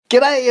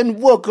G'day and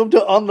welcome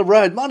to On The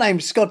Road. My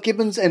name's Scott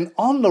Gibbons and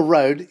On The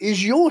Road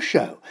is your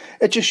show.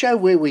 It's a show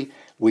where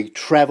we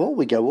travel,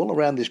 we go all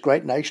around this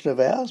great nation of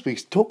ours. We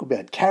talk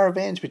about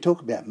caravans, we talk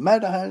about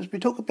motorhomes, we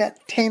talk about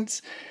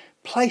tents,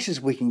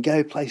 places we can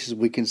go, places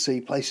we can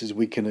see, places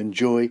we can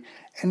enjoy.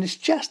 And it's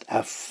just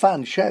a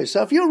fun show.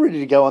 So if you're ready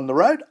to go on the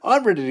road,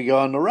 I'm ready to go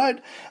on the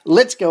road.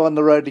 Let's go on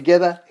the road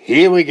together.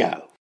 Here we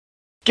go.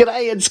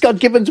 G'day, it's Scott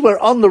Gibbons. We're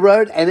on the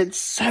road and it's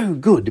so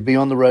good to be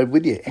on the road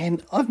with you.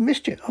 And I've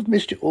missed you. I've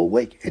missed you all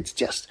week. It's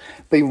just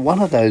been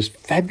one of those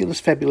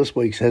fabulous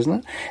weeks,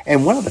 hasn't it?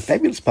 And one of the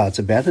fabulous parts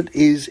about it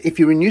is if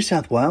you're in New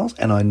South Wales,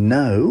 and I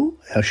know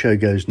our show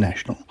goes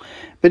national,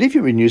 but if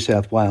you're in New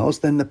South Wales,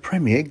 then the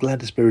Premier,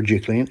 Gladys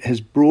Berejiklian,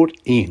 has brought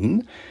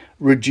in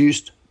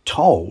reduced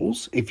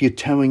tolls if you're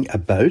towing a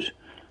boat,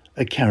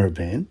 a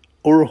caravan,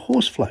 or a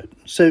horse float.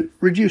 So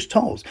reduced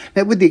tolls.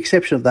 Now, with the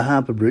exception of the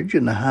Harbour Bridge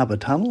and the Harbour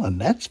Tunnel, and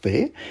that's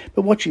fair,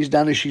 but what she's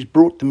done is she's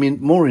brought them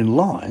in more in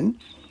line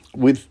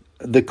with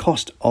the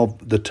cost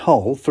of the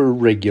toll for a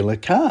regular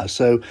car.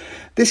 So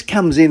this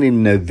comes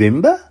in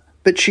November,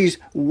 but she's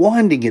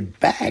winding it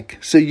back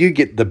so you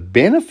get the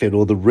benefit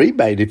or the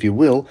rebate, if you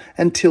will,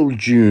 until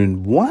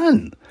June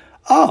 1.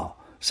 Oh,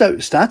 so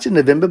it starts in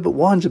November but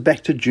winds it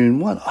back to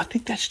June 1. I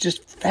think that's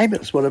just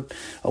fabulous. What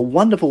a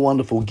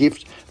wonderful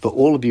gift for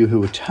all of you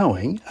who are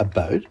towing a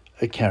boat,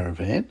 a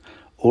caravan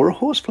or a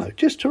horse float.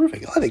 Just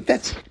terrific. I think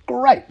that's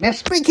great. Now,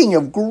 speaking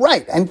of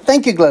great, and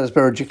thank you, Gladys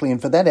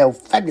Berejiklian, for that, our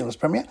fabulous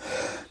Premier.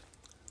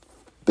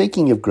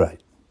 Speaking of great,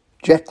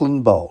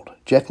 Jacqueline Bold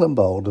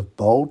of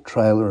Bold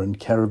Trailer and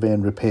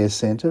Caravan Repair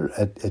Centre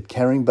at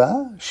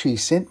Caringbah, she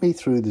sent me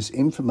through this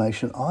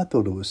information. I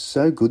thought it was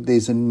so good.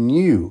 There's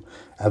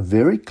a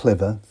very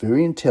clever,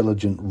 very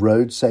intelligent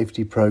road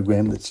safety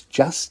program that's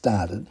just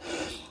started.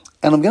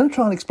 And I'm going to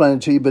try and explain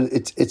it to you, but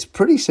it's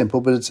pretty simple,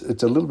 but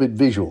it's a little bit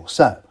visual.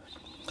 So,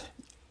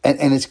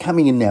 and it's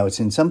coming in now. It's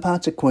in some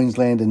parts of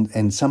Queensland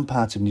and some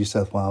parts of New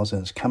South Wales,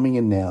 and it's coming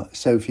in now.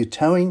 So if you're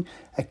towing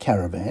a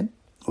caravan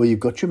or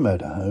you've got your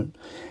motorhome,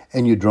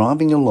 and you're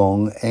driving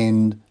along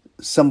and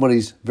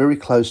somebody's very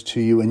close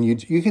to you and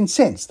you can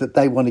sense that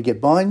they want to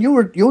get by and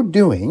you're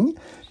doing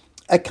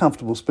a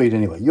comfortable speed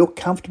anyway. You're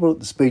comfortable at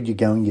the speed you're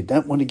going. You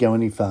don't want to go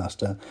any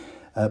faster,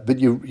 but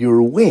you're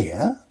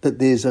aware that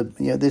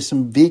there's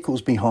some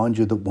vehicles behind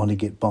you that want to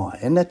get by,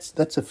 and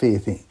that's a fair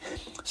thing.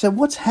 So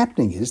what's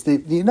happening is the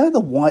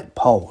white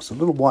poles, the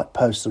little white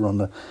posts are on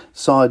the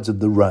sides of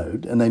the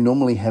road, and they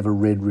normally have a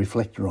red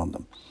reflector on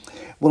them.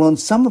 Well, on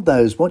some of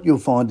those, what you'll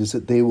find is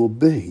that there will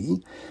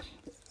be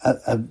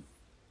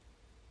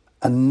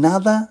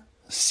another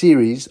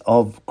series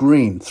of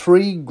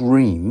three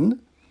green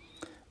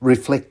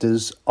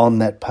reflectors on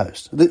that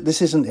post.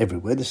 This isn't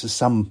everywhere. This is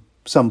some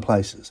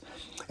places.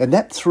 And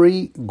that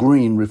 3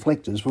 green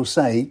reflectors will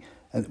say,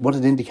 and what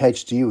it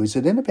indicates to you is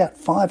that in about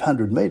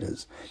 500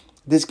 metres,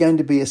 there's going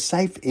to be a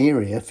safe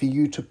area for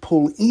you to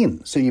pull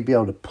in. So you'll be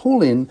able to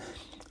pull in,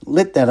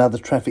 let that other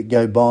traffic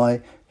go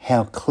by.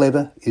 How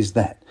clever is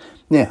that?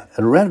 Now,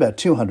 at around about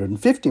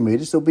 250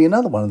 metres, there'll be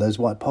another one of those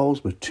white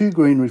poles with 2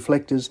 green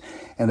reflectors,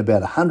 and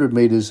about 100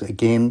 metres,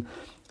 again,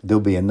 there'll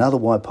be another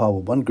white pole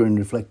with 1 green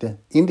reflector,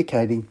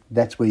 indicating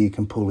that's where you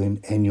can pull in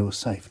and you're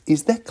safe.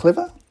 Is that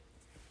clever?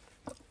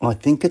 I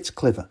think it's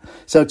clever.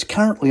 So it's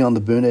currently on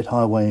the Burnett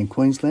Highway in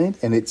Queensland,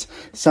 and it's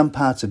some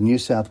parts of New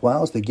South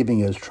Wales. They're giving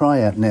it a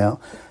try out now.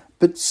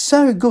 But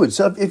so good.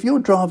 So if you're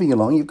driving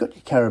along, you've got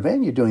your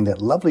caravan, you're doing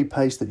that lovely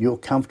pace that you're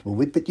comfortable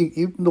with, but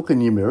you look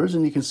in your mirrors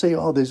and you can see,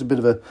 there's a bit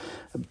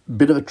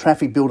of a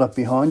traffic build up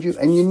behind you,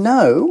 and you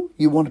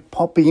want to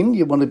pop in,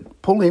 you want to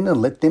pull in and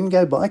let them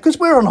go by, because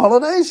we're on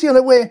holidays,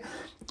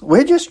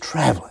 we're just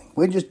travelling,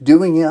 we're just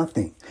doing our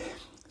thing.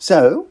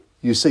 So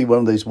you see one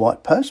of these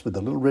white posts with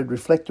a little red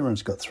reflector and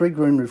it's got 3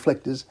 green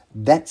reflectors.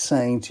 That's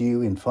saying to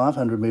you in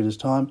 500 metres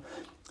time,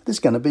 there's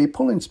going to be a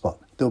pull-in spot.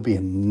 There'll be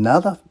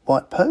another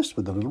white post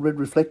with a little red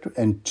reflector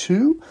and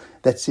 2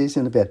 that says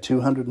in about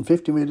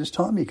 250 metres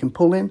time you can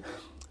pull in.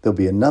 There'll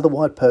be another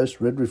white post,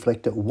 red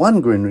reflector,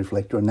 1 green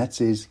reflector, and that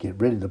says get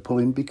ready to pull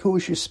in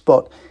because your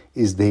spot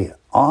is there.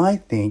 I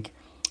think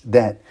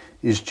that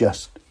is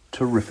just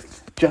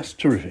terrific. Just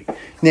terrific.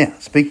 Now,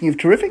 speaking of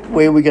terrific,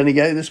 where are we going to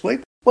go this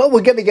week? Well,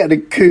 we're going to go to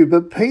Coober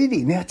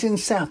Pedy. Now, it's in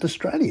South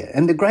Australia,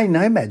 and the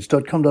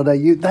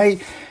greynomads.com.au, they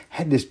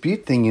had this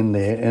beaut thing in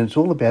there, and it's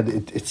all about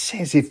it. It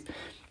says if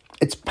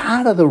it's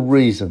part of the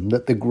reason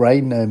that the grey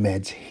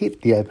nomads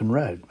hit the open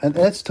road, and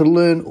that's to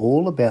learn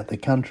all about the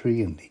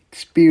country and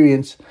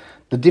experience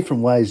the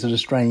different ways that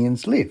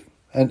Australians live.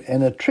 And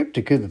a trip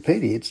to Coober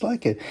Pedy,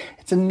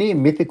 it's a near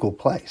mythical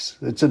place.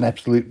 It's an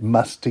absolute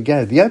must to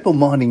go. The opal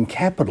mining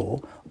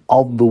capital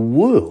of the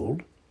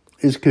world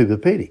is Coober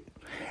Pedy.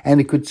 And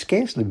it could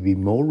scarcely be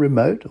more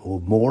remote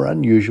or more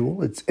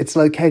unusual. It's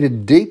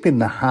located deep in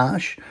the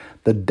harsh,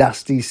 the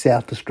dusty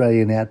South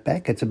Australian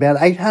outback. It's about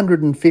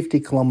 850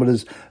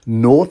 kilometres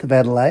north of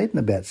Adelaide and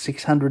about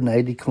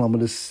 680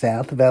 kilometres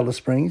south of Alice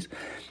Springs.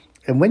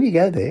 And when you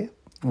go there,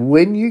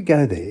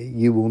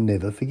 you will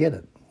never forget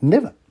it.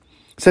 Never.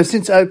 So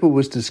since opal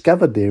was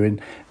discovered there in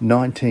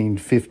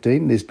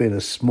 1915, there's been a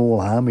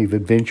small army of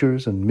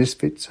adventurers and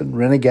misfits and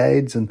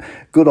renegades and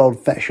good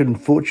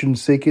old-fashioned fortune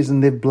seekers,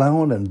 and they've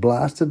blown and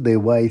blasted their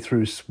way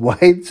through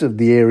swathes of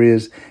the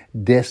area's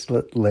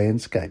desolate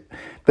landscape.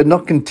 But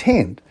not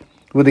content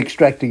with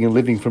extracting a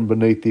living from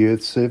beneath the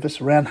Earth's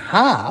surface, around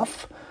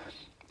half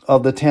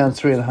of the town's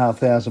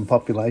 3,500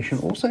 population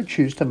also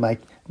choose to make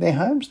their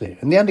homes there.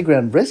 And the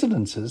underground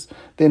residences,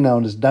 they're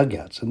known as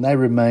dugouts, and they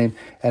remain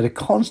at a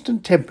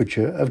constant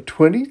temperature of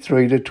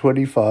 23 to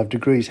 25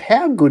 degrees.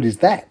 How good is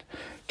that?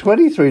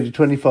 23 to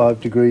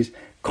 25 degrees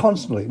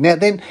constantly. Now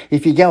then,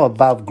 if you go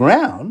above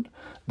ground,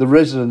 the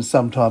residents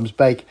sometimes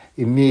bake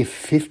in near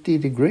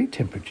 50-degree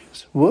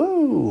temperatures.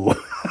 Whoa,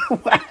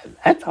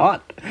 that's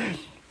hot.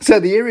 So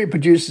the area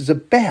produces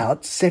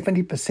about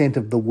 70%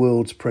 of the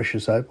world's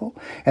precious opal,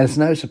 and it's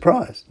no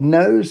surprise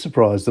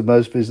that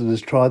most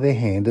visitors try their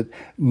hand at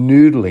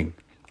noodling.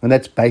 And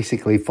that's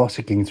basically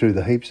fossicking through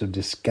the heaps of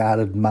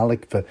discarded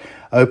mullock for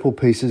opal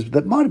pieces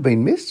that might have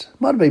been missed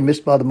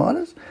by the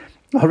miners.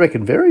 I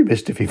reckon very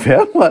missed if he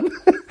found one.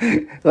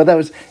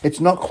 Although it's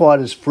not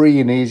quite as free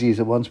and easy as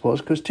it once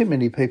was, because too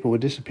many people were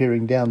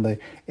disappearing down the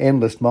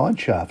endless mine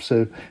shafts.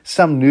 So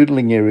some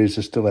noodling areas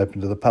are still open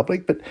to the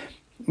public, but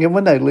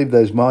when they leave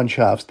those mine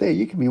shafts there,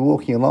 you can be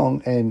walking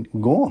along and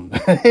gone.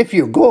 If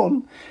you're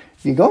gone,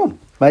 you're gone,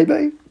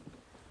 maybe.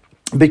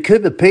 But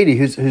Cooper Pedy,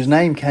 whose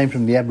name came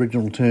from the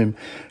Aboriginal term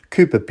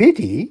Cooper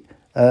Pity,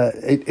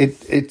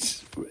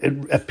 it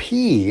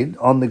appeared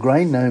on the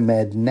Grey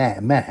Nomad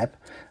map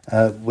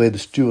where the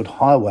Stuart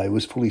Highway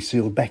was fully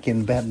sealed back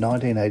in about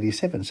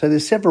 1987. So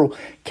there's several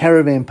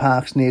caravan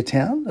parks near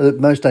town. The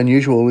most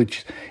unusual,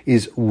 which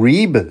is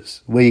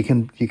Reba's, where you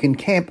can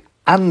camp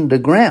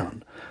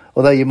underground,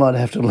 although you might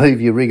have to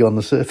leave your rig on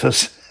the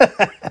surface.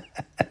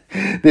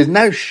 There's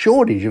no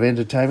shortage of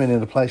entertainment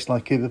in a place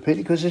like Cooper Pedy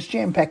because it's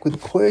jam-packed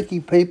with quirky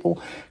people,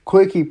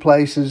 quirky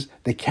places,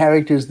 the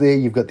characters there,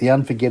 you've got the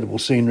unforgettable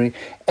scenery,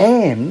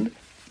 and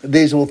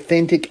there's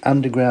authentic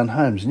underground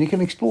homes, and you can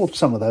explore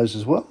some of those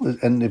as well.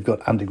 And they've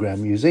got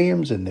underground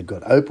museums, and they've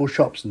got opal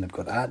shops, and they've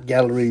got art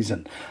galleries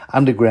and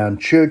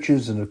underground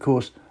churches, and of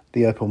course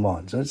the opal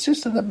mines. And it's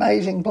just an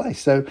amazing place.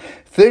 So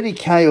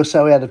 30k or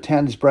so out of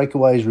town is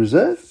Breakaways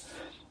Reserve.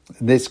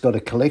 There's got a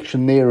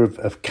collection there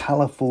of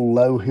colourful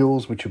low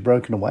hills which are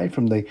broken away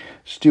from the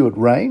Stuart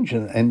Range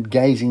and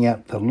gazing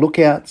out the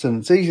lookouts,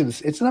 and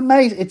it's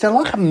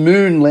like a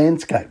moon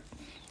landscape,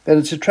 and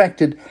it's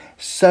attracted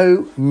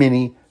so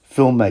many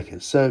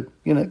filmmakers. So,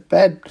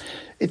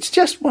 it's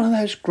just one of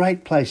those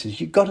great places.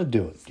 You've got to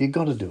do it. You've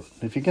got to do it.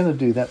 If you're going to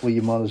do that, well,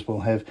 you might as well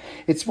have.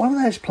 It's one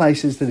of those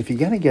places that if you're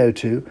going to go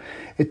to,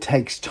 it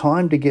takes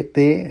time to get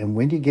there. And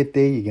when you get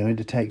there, you're going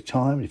to take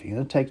time. If you're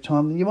going to take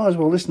time, then you might as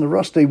well listen to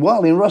Ross D.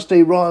 Wiley. And Ross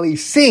D. Wiley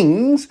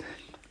sings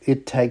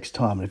It Takes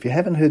Time. And if you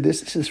haven't heard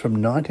this is from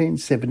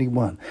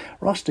 1971.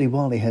 Ross D.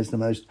 Wiley has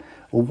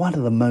one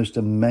of the most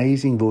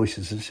amazing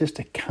voices. It's just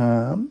a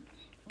calm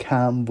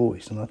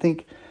voice. And I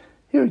think,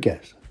 here it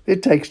goes.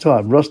 It Takes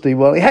Time, Ross D.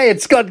 Wiley. Hey,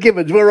 it's Scott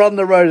Gibbons. We're on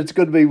the road. It's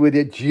good to be with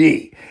you.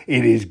 Gee,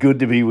 it is good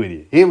to be with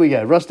you. Here we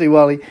go. Ross D.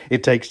 Wiley,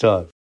 It Takes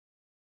Time.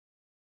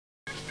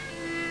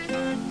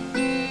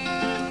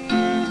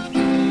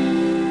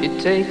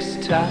 It takes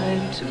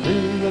time to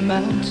move a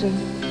mountain.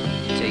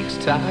 It takes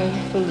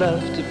time for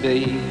love to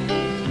be.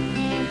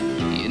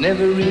 You're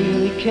never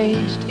really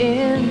caged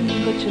in,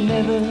 but you're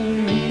never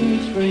really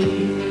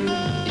free.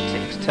 It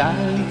takes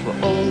time for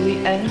all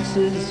the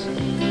answers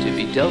to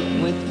be dealt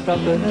with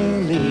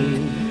properly,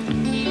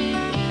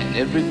 and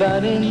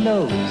everybody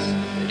knows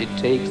that it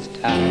takes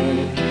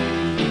time.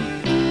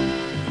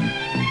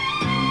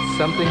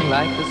 Something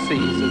like the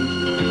season,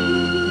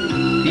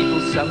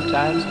 people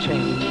sometimes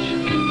change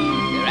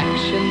their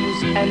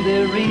actions and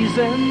their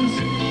reasons,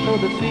 though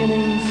the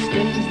feeling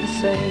stays the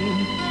same.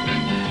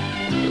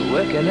 They're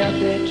working out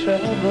their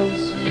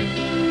troubles,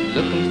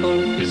 looking for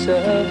a peace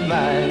of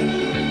mind,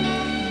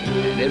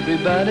 and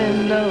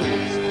everybody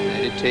knows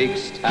it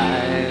takes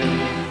time.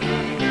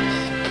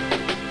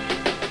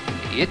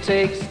 It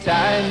takes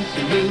time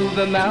to move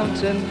a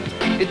mountain.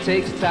 It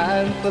takes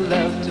time for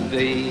love to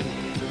be.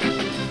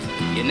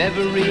 You're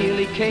never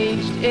really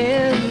caged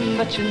in,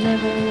 but you're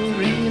never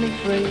really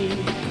free.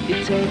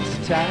 It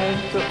takes time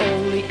for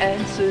all the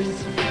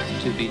answers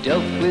to be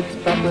dealt with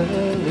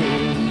properly,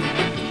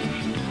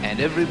 and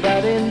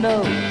everybody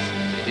knows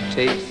that it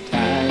takes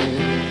time.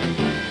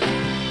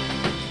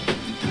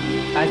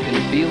 I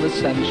can feel the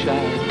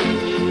sunshine,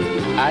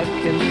 I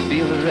can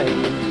feel the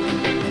rain.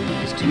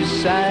 There's two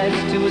sides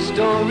to a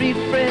story,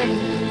 friend,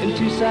 and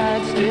two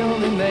sides still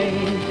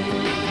remain.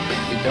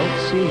 It don't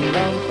seem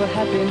long for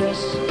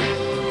happiness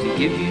to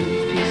give you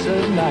peace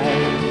of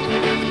mind,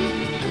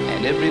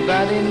 and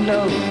everybody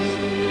knows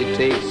it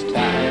takes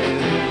time.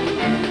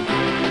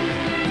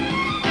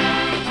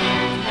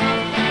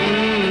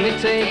 It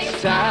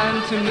takes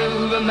time to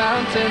move a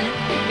mountain.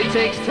 It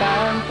takes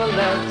time for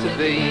love to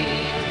be.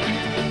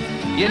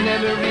 You're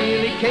never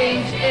really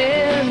caged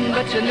in,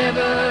 but you're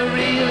never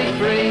really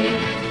free.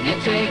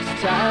 It takes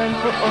time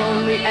for all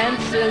the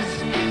answers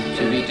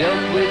to be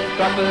dealt with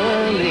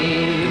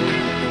properly.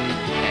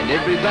 And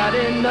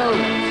everybody knows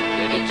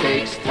that it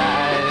takes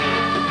time.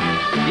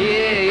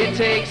 Yeah, it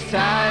takes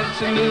time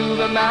to move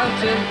a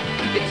mountain.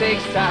 It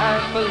takes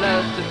time for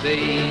love to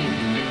fade.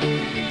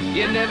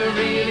 You're never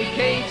really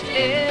caged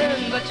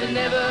in, but you're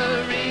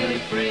never really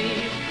free.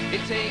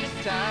 It takes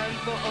time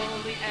for all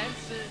the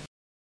answers.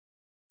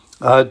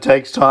 It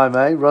takes time,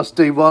 eh? Ross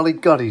D. Wiley,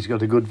 God, he's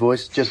got a good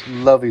voice. Just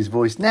love his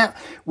voice. Now,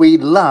 we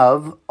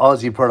love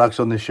Aussie products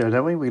on this show,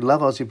 don't we? We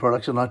love Aussie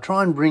products, and I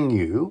try and bring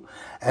you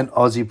an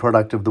Aussie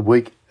product of the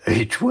week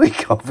each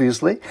week,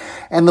 obviously.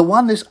 And the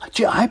one is,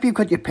 gee, I hope you've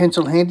got your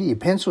pencil handy, your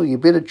pencil, your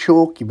bit of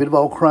chalk, your bit of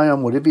old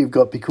crayon, whatever you've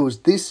got, because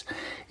this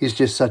is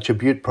just such a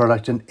beaut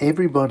product, and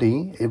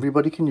everybody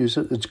can use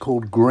it. It's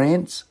called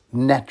Grant's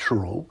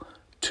Natural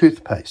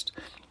Toothpaste.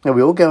 Now,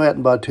 we all go out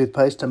and buy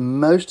toothpaste, and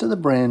most of the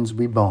brands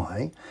we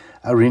buy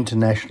are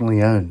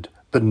internationally owned,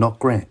 but not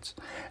Grant's.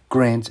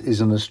 Grant's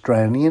is an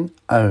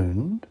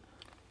Australian-owned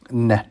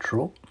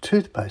natural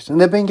toothpaste,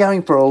 and they've been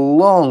going for a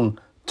long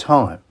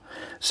time.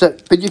 So,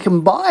 but you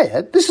can buy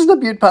it. This is the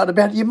beaut part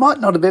about it. You might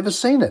not have ever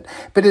seen it,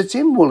 but it's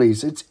in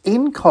Woolies, it's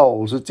in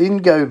Coles, it's in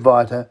Go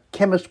Vita,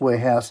 Chemist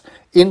Warehouse,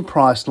 in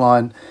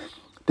Priceline.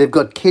 They've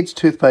got kids'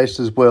 toothpaste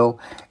as well.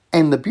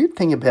 And the beaut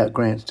thing about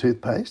Grant's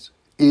toothpaste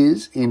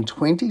is in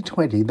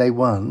 2020 they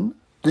won,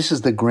 this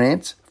is the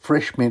Grant's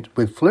Fresh Mint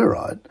with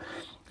Fluoride,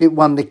 it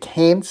won the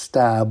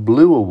CanStar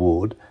Blue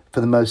Award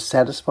for the most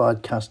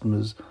satisfied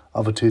customers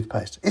of a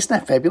toothpaste. Isn't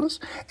that fabulous?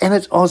 And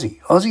it's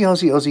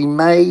Aussie,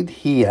 made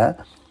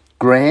here.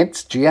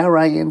 Grant's,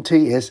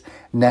 Grants,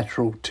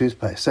 natural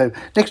toothpaste. So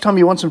next time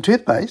you want some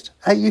toothpaste,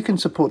 hey, you can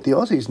support the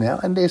Aussies now,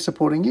 and they're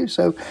supporting you.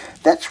 So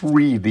that's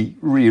really,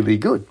 really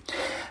good.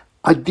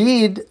 I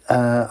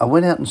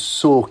went out and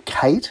saw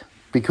Kate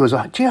because,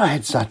 I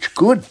had such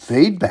good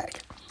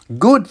feedback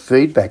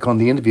on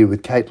the interview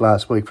with Kate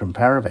last week from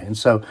Paravan.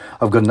 So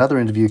I've got another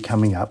interview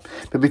coming up.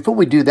 But before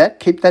we do that,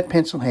 keep that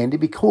pencil handy,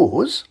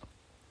 because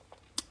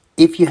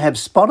if you have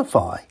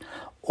Spotify,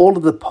 all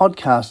of the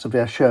podcasts of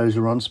our shows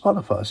are on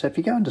Spotify. So if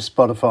you go into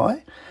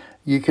Spotify,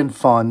 you can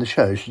find the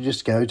shows. You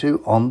just go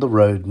to On The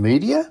Road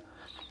Media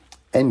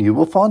and you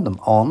will find them.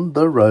 On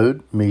The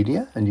Road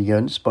Media, and you go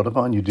into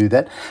Spotify and you do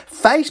that.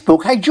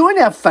 Facebook, hey, join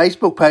our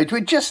Facebook page.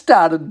 We just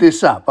started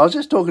this up. I was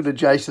just talking to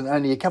Jason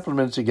only a couple of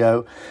minutes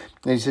ago,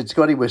 and he said,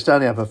 Scotty, we're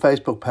starting up a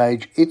Facebook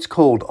page. It's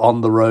called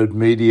On The Road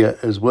Media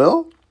as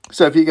well.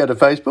 So if you go to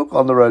Facebook,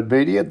 On The Road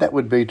Media, that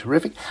would be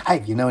terrific. Hey,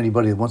 if you know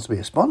anybody that wants to be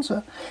a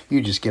sponsor,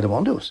 you just get them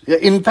onto us.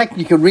 In fact,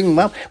 you can ring them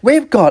up.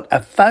 We've got a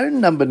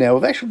phone number now.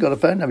 We've actually got a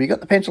phone number. You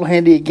got the pencil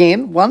handy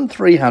again,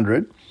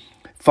 1300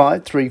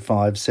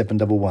 535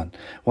 711.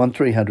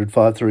 1300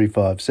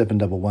 535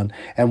 711.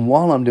 And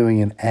while I'm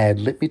doing an ad,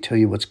 let me tell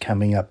you what's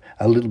coming up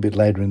a little bit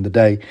later in the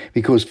day,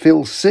 because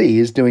Phil C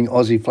is doing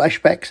Aussie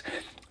flashbacks.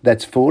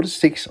 That's 4 to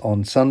 6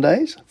 on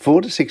Sundays.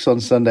 4 to 6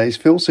 on Sundays.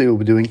 Phil C will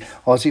be doing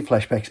Aussie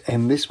flashbacks.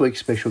 And this week's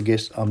special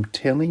guest, I'm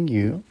telling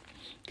you,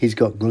 he's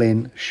got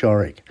Glenn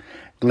Shorrock.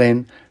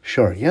 Glenn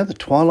Shorrock. You know, the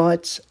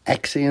Twilights,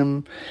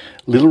 Axiom,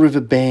 Little River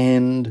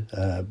Band,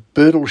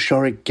 Bertle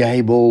Shorrock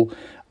Gable.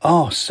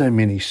 Oh, so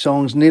many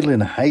songs. Needle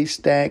in a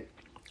Haystack,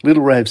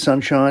 Little Ray of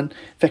Sunshine.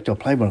 In fact, I'll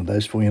play one of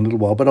those for you in a little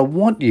while. But I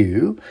want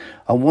you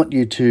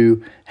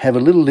to have a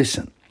little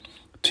listen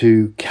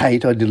to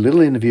Kate. I did a little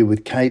interview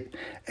with Kate,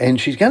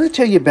 and she's going to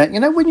tell you about,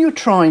 when you're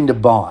trying to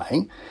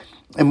buy,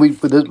 and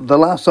the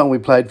last song we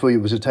played for you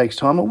was It Takes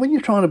Time. Well, when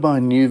you're trying to buy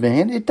a new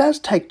van, it does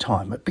take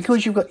time,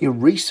 because you've got your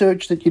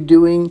research that you're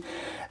doing,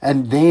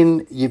 and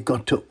then you've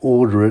got to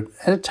order it,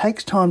 and it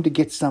takes time to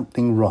get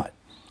something right.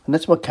 And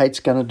that's what Kate's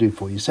going to do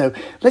for you. So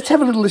let's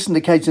have a little listen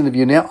to Kate's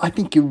interview now. I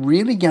think you're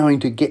really going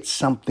to get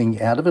something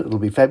out of it. It'll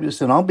be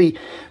fabulous. And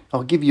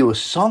I'll give you a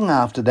song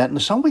after that. And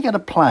the song we're going to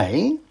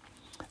play,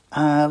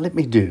 let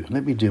me do.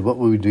 What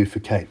will we do for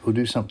Kate? We'll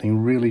do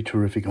something really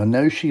terrific. I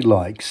know she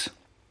likes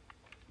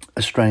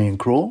Australian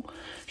Crawl.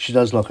 She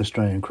does like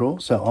Australian Crawl.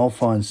 So I'll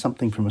find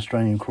something from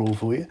Australian Crawl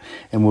for you,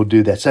 and we'll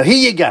do that. So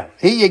here you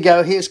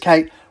go. Here's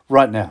Kate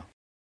right now.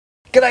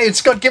 G'day, it's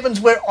Scott Gibbons.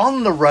 We're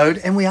on the road,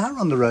 and we are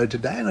on the road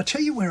today. And I'll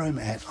tell you where I'm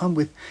at. I'm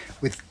with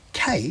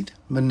Kate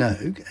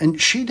Minogue, and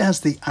she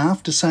does the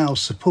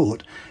after-sales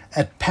support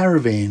at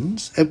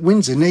Paravans at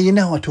Windsor.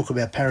 Now, I talk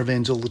about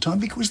Paravans all the time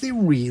because they're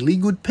really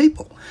good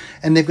people.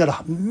 And they've got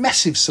a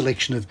massive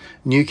selection of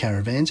new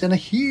caravans and a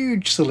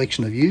huge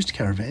selection of used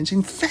caravans.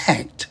 In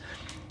fact,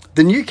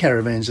 the new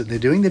caravans that they're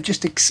doing, they've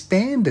just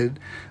expanded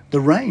the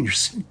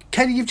range.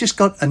 Katie, you've just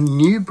got a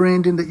new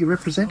brand in that you're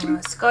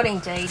representing? Scott,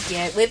 indeed,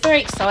 yeah. We're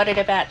very excited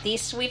about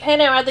this. We've had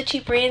our other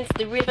two brands,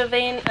 the River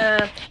Van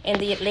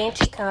and the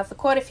Atlantic, for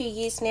quite a few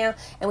years now,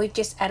 and we've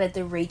just added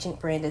the Regent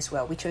brand as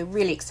well, which we're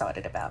really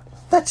excited about.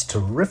 That's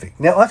terrific.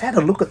 Now, I've had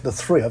a look at the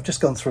three. I've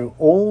just gone through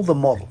all the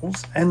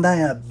models, and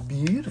they are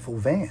beautiful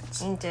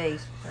vans.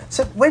 Indeed.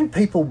 So when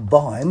people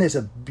buy, and there's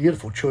a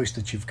beautiful choice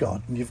that you've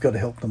got, and you've got to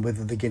help them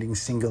whether they're getting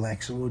single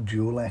axle or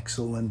dual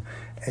axle, and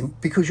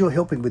because you're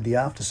helping with the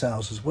after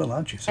sales as well,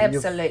 aren't you? So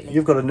absolutely.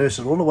 You've got to nurse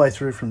it all the way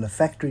through from the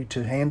factory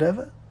to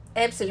handover?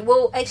 Absolutely.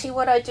 Well, actually,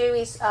 what I do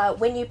is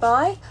when you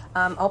buy,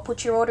 I'll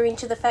put your order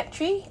into the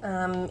factory.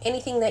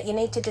 Anything that you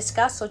need to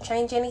discuss or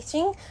change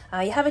anything,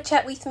 you have a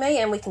chat with me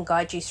and we can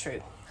guide you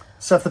through.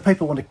 So if the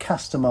people want to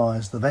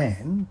customise the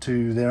van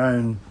to their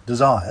own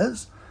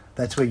desires,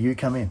 that's where you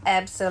come in.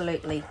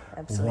 Absolutely.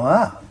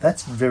 Wow,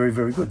 that's very,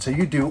 very good. So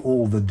you do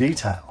all the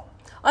detail.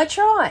 I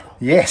try.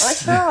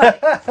 Yes. I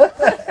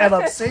try. And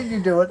I've seen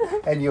you do it,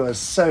 and you are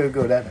so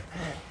good at it.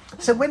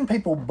 So when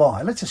people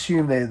buy, let's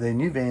assume their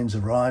new van's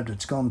arrived,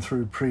 it's gone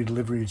through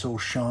pre-delivery, it's all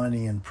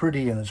shiny and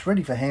pretty and it's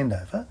ready for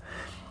handover.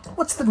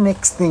 What's the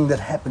next thing that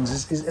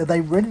happens? Are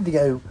they ready to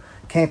go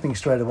camping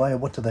straight away, or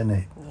what do they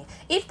need?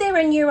 If they're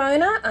a new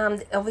owner,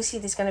 obviously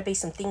there's going to be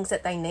some things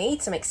that they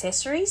need, some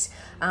accessories.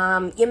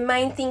 Your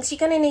main things, you're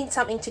going to need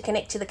something to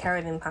connect to the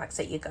caravan parks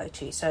that you go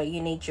to. So you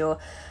need your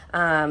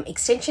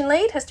extension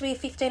lead, has to be a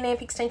 15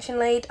 amp extension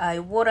lead, a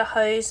water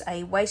hose,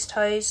 a waste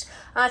hose,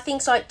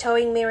 things like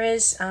towing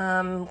mirrors,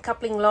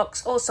 coupling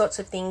locks, all sorts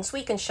of things.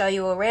 We can show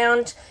you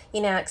around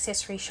in our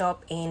accessory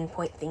shop and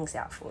point things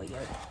out for you.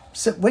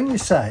 So when you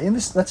say, and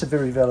that's a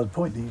very valid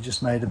point that you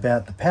just made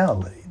about the power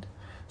lead,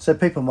 so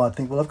people might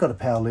think, well, I've got a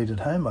power lead at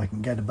home, I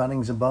can go to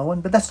Bunnings and buy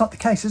one, but that's not the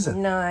case, is it?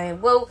 No.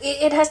 Well,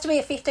 it has to be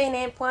a 15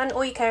 amp one.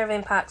 All your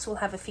caravan parks will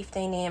have a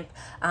 15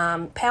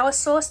 amp power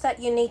source that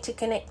you need to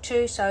connect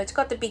to. So it's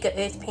got the bigger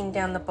earth pin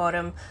down the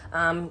bottom.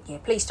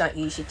 Please don't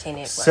use your 10 amp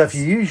ones. So if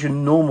you use your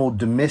normal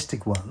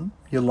domestic one,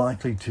 you're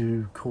likely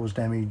to cause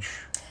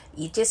damage.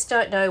 You just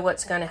don't know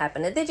what's going to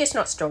happen. They're just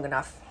not strong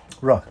enough.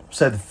 Right.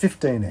 So the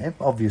 15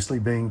 amp, obviously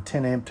being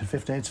 10 amp to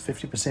 15, it's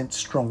 50%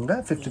 stronger,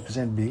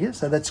 50% bigger.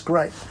 So that's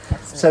great.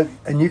 Absolutely. So,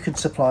 and you can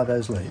supply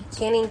those leads.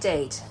 Can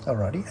indeed.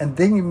 Alrighty. And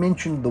then you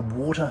mentioned the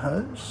water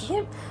hose.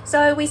 Yep.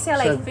 So we sell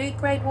a food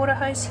grade water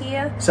hose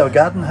here. So a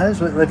garden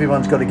hose,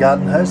 everyone's got a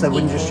garden hose. They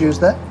wouldn't just use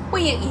that?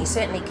 Well, you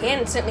certainly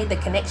can. Certainly the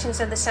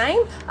connections are the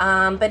same.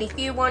 But if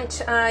you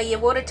want your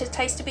water to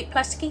taste a bit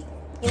plasticky,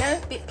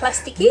 a bit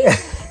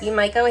plasticky, you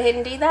may go ahead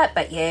and do that.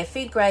 But yeah,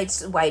 food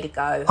grade's the way to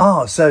go.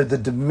 Oh, so the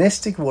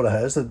domestic water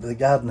hose, the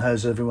garden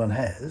hose everyone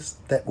has,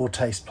 that will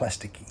taste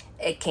plasticky.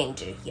 It can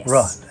do, yes.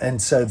 Right,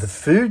 and so the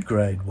food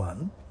grade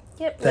one,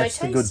 yep, that's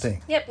no the taste. good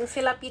thing. Yep, and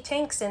fill up your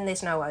tanks and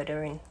there's no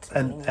odour in.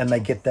 And they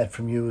get that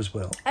from you as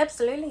well.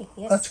 Absolutely,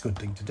 yes. That's a good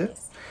thing to do.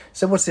 Yes.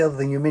 So what's the other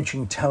thing? You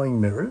mentioned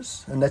towing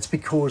mirrors, and that's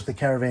because the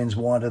caravan's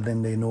wider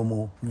than their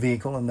normal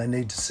vehicle and they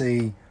need to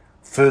see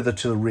further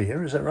to the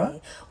rear, is that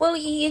right? Well,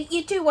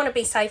 you do want to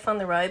be safe on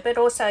the road, but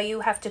also you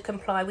have to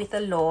comply with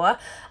the law.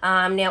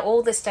 Now,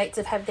 all the states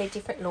have their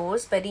different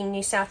laws, but in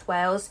New South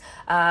Wales,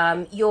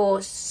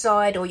 your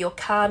side or your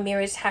car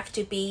mirrors have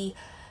to be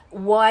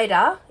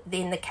wider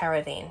than the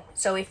caravan.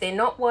 So if they're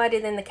not wider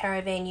than the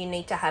caravan, you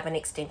need to have an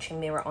extension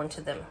mirror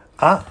onto them.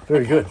 Ah,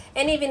 very good.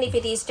 And even if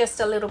it is just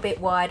a little bit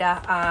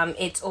wider,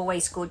 it's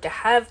always good to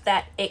have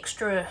that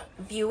extra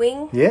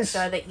viewing. Yes.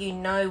 So that you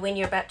know when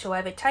you're about to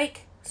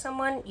overtake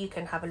someone, you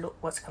can have a look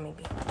what's coming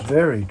behind you.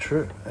 Very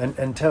true.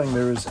 And towing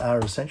mirrors are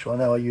essential. I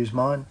know I use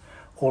mine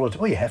all the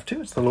time. Well, you have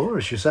to. It's the law,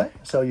 as you say.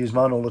 So I use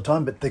mine all the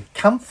time. But the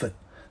comfort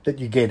that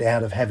you get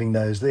out of having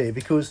those there,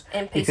 because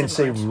you can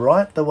see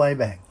right the way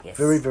back. Yes.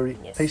 Very, very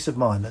peace of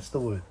mind. That's the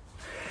word.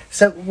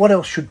 So what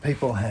else should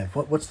people have?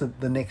 What's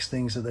the next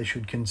things that they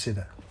should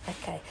consider?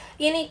 Okay,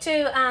 you need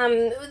to,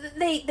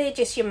 they're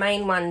just your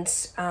main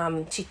ones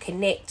to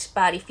connect,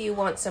 but if you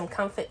want some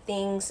comfort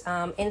things,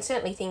 and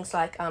certainly things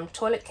like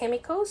toilet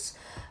chemicals,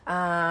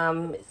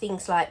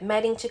 things like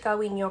matting to go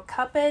in your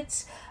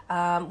cupboards,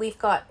 we've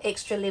got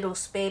extra little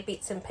spare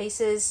bits and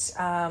pieces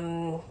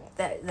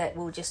that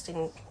will just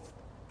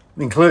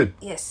include.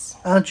 Yes.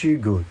 Aren't you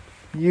good?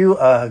 You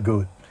are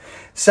good.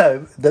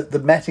 So the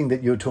matting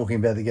that you're talking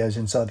about that goes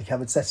inside the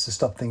cupboards, that's to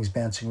stop things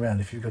bouncing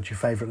around. If you've got your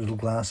favourite little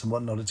glass and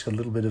whatnot, it's got a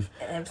little bit of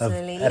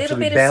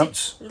absolute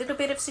bounce. A little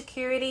bit of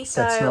security,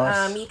 so That's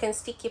nice. You can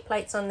stick your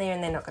plates on there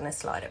and they're not going to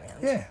slide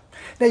around. Yeah.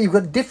 Now you've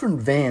got different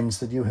vans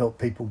that you help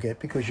people get,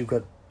 because you've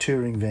got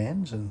touring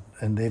vans and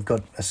they've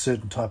got a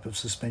certain type of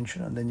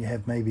suspension, and then you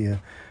have maybe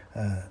a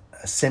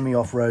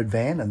semi-off-road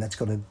van and that's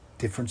got a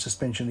different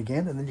suspension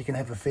again, and then you can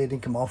have a fair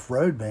income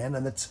off-road van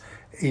and that's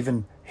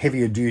even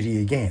heavier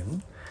duty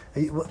again.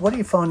 What are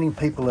you finding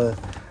people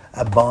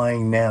are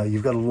buying now?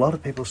 You've got a lot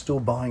of people still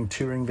buying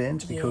touring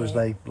vans because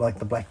they like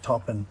the black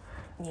top and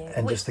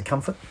just the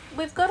comfort.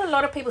 We've got a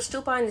lot of people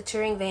still buying the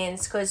touring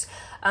vans because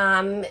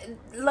a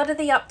lot of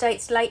the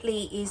updates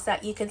lately is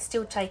that you can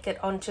still take it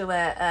onto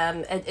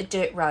a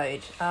dirt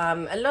road.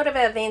 A lot of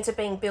our vans are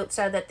being built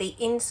so that the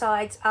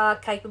insides are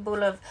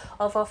capable of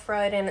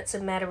off-road, and it's a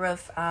matter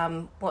of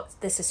what's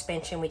the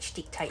suspension which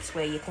dictates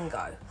where you can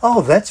go.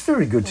 Oh, that's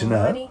very good to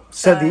know. Alrighty.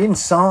 So the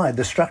inside,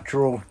 the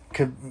structural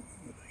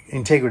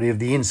integrity of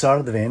the inside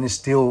of the van is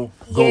still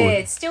good. Yeah,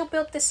 it's still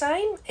built the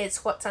same.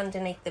 It's what's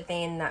underneath the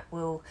van that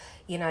will,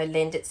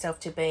 lend itself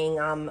to being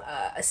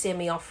a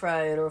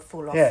semi-off-road or a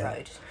full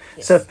off-road.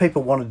 Yes. So if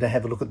people wanted to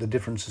have a look at the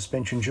different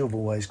suspensions, you've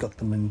always got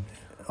them on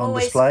display?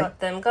 Always got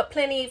them. Got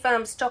plenty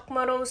of stock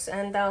models,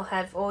 and they'll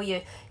have all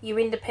your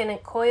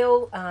independent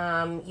coil.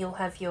 You'll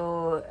have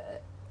your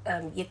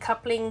your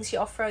couplings,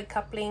 your off-road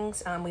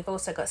couplings. We've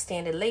also got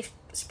standard leaf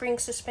spring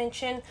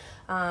suspension,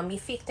 your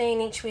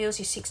 15-inch wheels,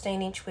 your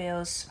 16-inch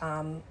wheels.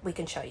 We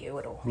can show you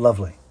it all.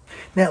 Lovely.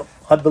 Now,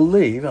 I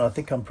believe, and I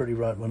think I'm pretty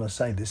right when I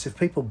say this, if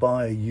people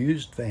buy a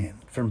used van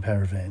from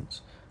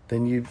Paravans,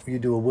 then you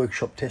do a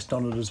workshop test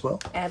on it as well?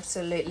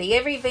 Absolutely.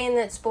 Every van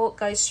that's bought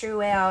goes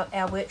through our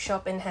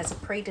workshop and has a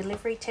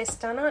pre-delivery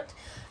test on it.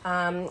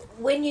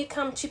 When you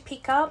come to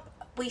pick up,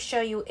 we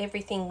show you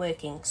everything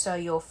working. So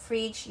your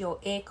fridge, your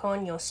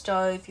aircon, your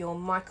stove, your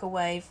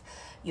microwave,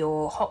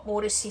 your hot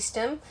water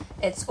system,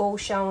 it's all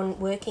shown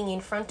working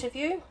in front of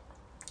you.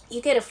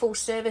 You get a full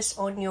service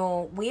on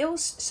your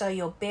wheels, so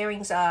your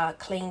bearings are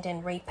cleaned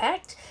and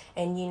repacked,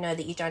 and you know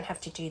that you don't have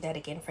to do that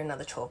again for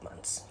another 12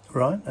 months.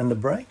 Right, and the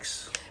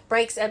brakes?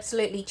 Brakes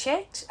absolutely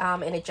checked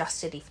and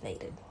adjusted if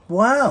needed.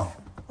 Wow.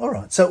 All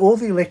right, so all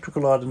the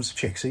electrical items are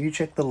checked. So you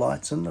check the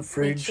lights and the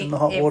fridge and the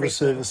hot water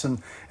service,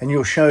 and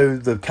you'll show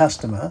the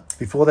customer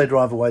before they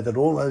drive away that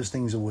all those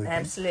things are working.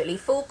 Absolutely.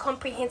 Full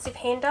comprehensive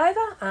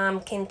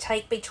handover can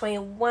take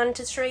between 1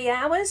 to 3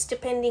 hours,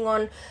 depending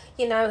on,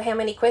 how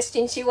many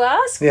questions you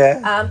ask.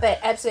 Yeah. But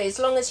absolutely, as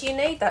long as you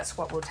need, that's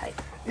what we'll take.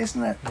 Isn't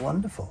that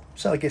wonderful?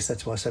 So I guess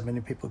that's why so many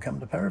people come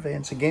to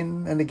Paravans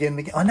again and again and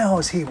again. I know I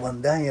was here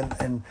one day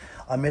and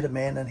I met a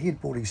man and he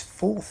had bought his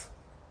 4th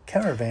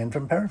caravan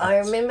from Paravans. I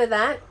remember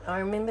that,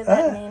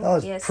 man. I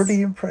was Yes.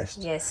 pretty impressed.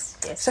 Yes.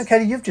 So,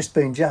 Katie, you've just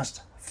been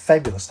just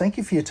fabulous. Thank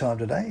you for your time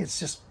today. It's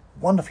just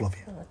wonderful of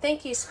you.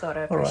 Thank you, Scott.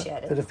 I All right.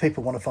 appreciate But it. if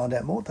people want to find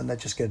out more, then they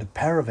just go to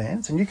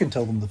Paravans, and you can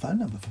tell them the phone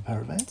number for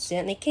Paravans.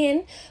 Certainly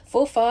can.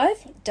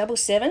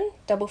 4577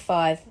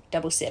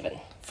 5577.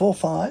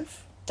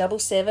 45.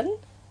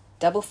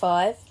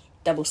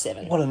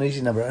 77 What an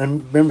easy number.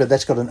 And remember,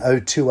 that's got an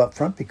 02 up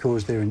front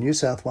because they're in New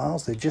South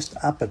Wales. They're just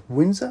up at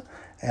Windsor.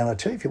 And I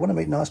tell you, if you want to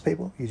meet nice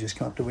people, you just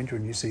come up to Windsor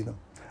and you see them.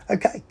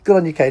 Okay, good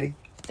on you, Katie.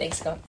 Thanks,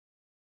 Scott.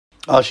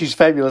 Oh, she's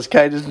fabulous,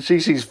 Kate, isn't she?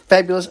 She's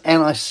fabulous.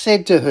 And I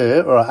said to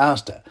her, or I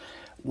asked her,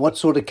 what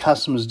sort of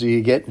customers do you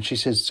get? And she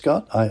said,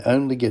 Scott, I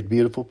only get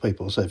beautiful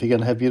people. So if you're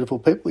going to have beautiful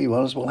people, you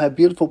might as well have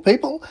beautiful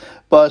people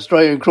by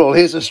Australian Crawl.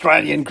 Here's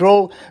Australian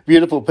Crawl,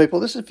 beautiful people.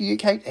 This is for you,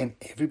 Kate, and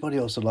everybody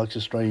else that likes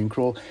Australian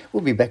Crawl.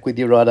 We'll be back with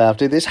you right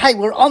after this. Hey,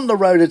 we're on the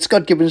road. It's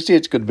Scott Gibbons here.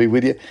 It's good to be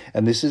with you.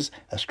 And this is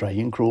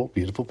Australian Crawl,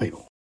 beautiful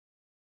people.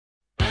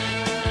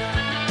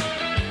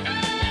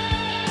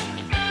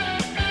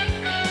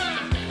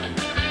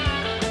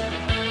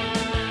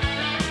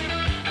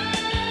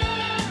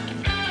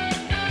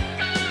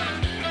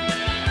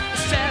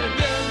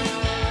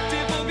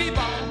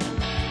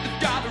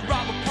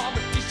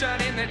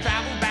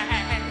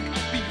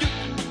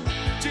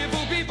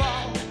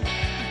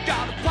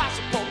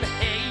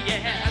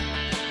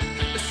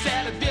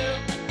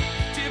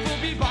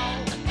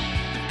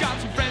 Got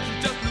some friends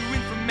who just flew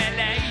in from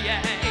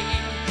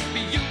LA.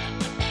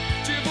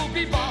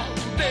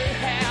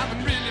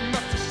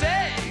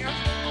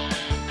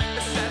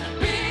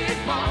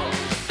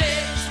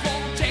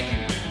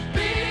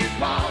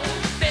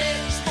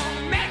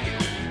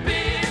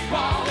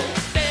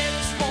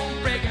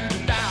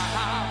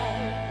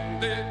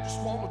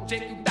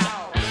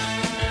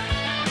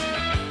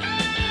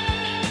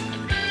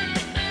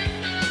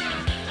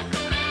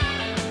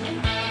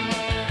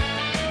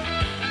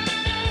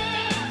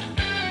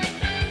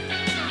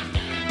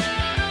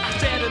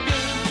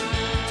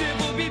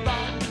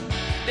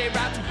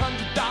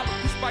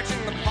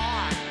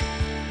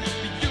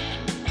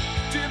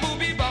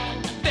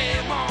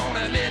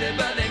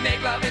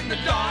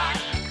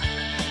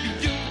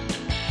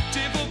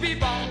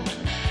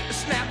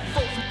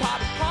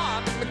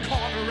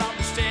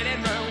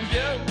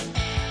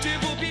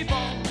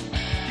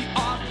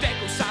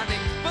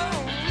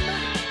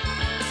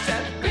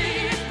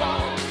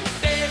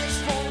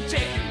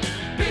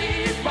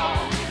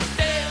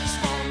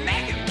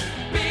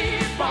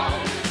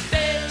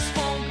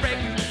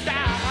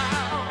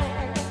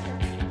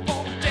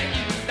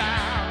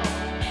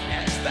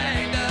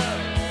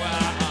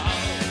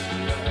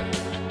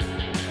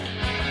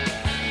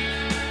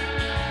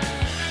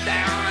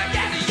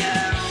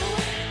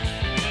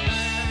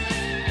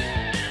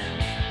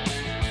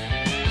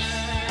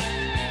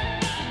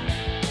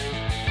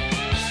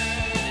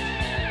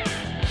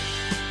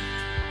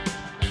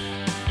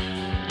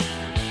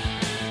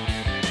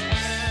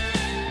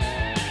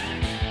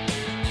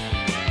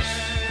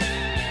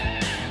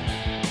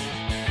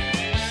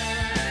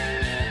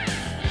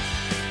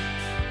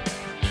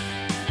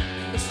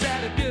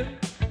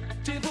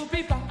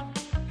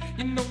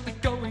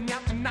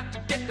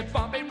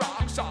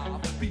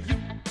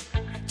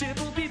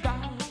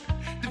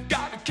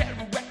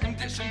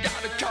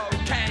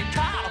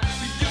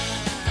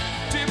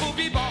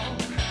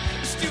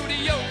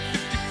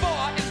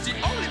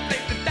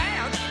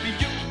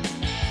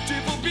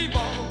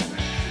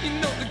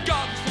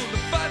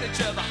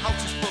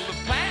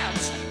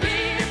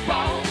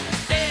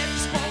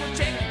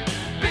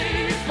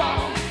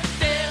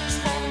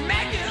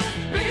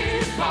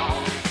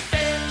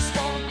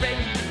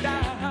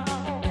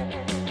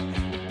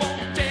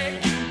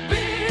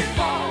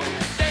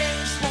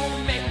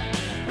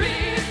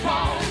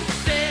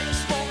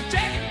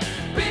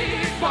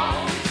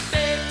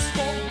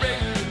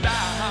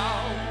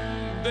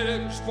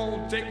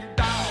 take me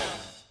down.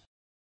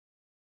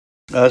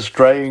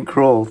 Australian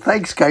Crawl.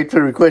 Thanks, Kate,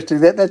 for requesting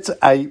that. That's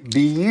a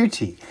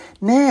beauty.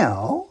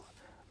 Now,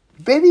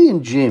 Betty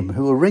and Jim,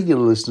 who are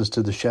regular listeners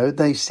to the show,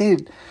 they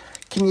said,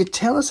 can you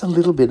tell us a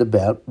little bit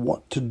about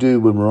what to do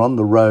when we're on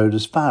the road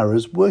as far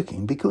as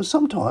working? Because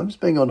sometimes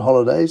being on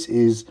holidays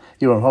is,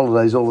 you're on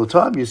holidays all the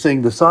time, you're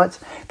seeing the sights,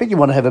 but you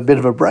want to have a bit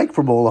of a break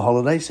from all the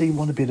holidays, so you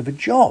want a bit of a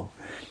job.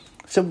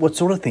 So what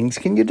sort of things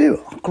can you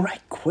do? Oh,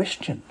 great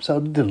question. So I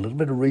did a little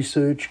bit of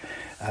research.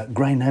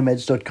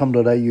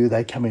 greynomads.com.au,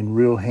 they come in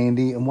real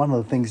handy. And one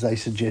of the things they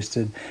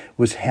suggested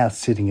was house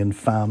sitting and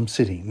farm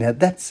sitting. Now,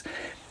 that's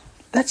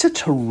a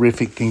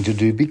terrific thing to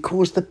do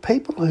because the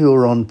people who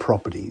are on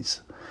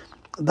properties,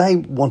 they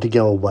want to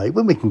go away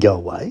when we can go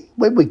away,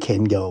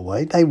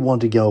 they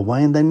want to go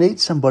away and they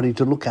need somebody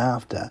to look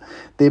after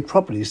their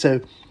property.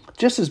 So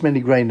just as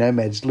many grey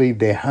nomads leave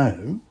their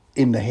home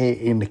in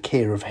the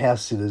care of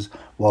house sitters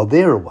while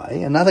they're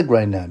away, and other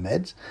grey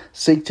nomads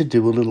seek to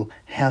do a little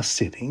house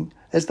sitting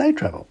as they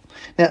travel.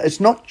 Now, it's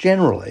not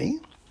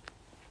generally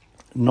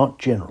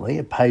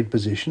a paid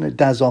position. It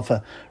does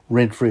offer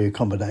rent-free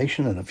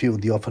accommodation and a few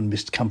of the often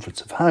missed comforts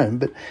of home,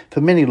 but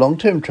for many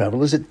long-term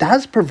travellers, it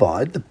does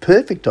provide the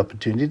perfect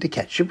opportunity to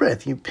catch your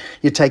breath.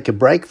 You take a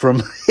break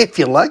from, if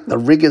you like, the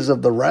rigours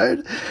of the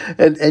road,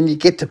 and you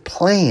get to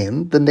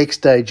plan the next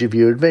stage of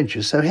your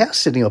adventure. So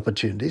house-sitting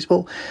opportunities,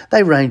 well,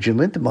 they range in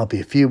length. It might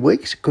be a few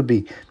weeks, it could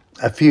be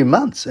a few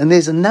months, and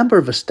there's a number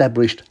of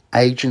established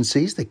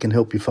agencies that can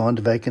help you find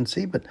a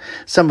vacancy, but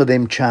some of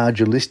them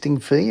charge a listing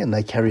fee and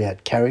they carry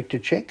out character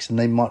checks and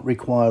they might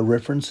require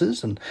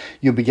references, and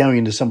you'll be going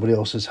into somebody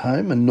else's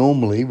home and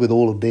normally with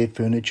all of their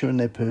furniture and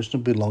their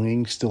personal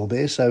belongings still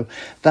there, so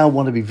they'll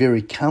want to be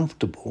very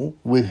comfortable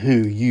with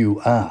who you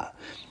are.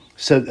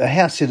 So a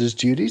house sitter's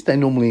duties, they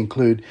normally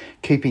include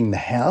keeping the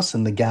house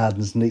and the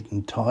gardens neat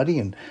and tidy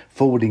and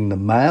forwarding the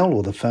mail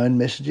or the phone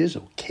messages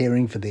or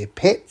caring for their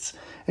pets,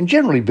 and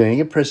generally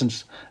being a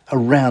presence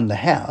around the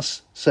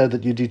house so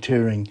that you're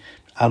deterring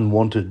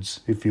unwanteds,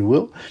 if you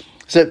will.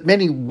 So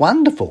many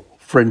wonderful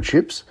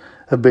friendships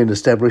have been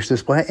established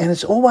this way, and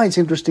it's always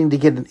interesting to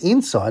get an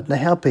insight into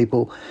how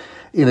people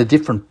in a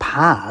different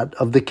part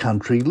of the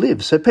country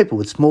live. So people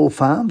with small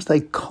farms, they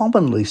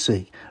commonly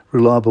seek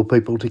reliable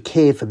people to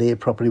care for their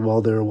property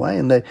while they're away,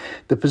 and the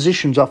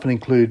positions often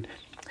include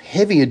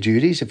heavier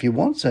duties if you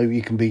want, so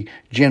you can be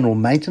general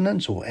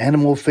maintenance or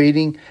animal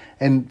feeding,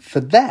 and for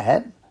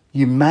that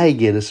you may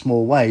get a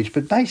small wage,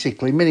 but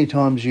basically many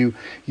times you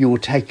will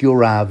take your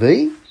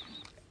RV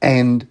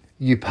and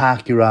you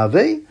park your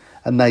RV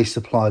and they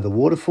supply the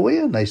water for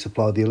you and they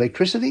supply the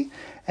electricity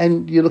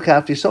and you look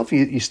after yourself.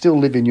 You still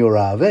live in your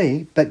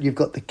RV, but you've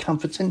got the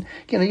comforts and,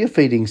 you're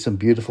feeding some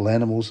beautiful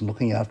animals and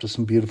looking after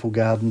some beautiful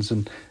gardens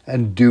and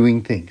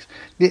doing things.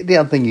 The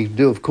other thing you can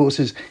do, of course,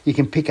 is you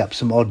can pick up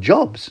some odd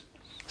jobs.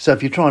 So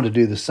if you're trying to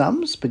do the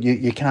sums, but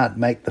you can't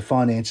make the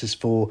finances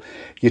for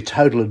your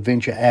total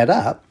adventure add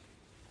up,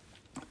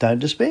 don't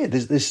despair.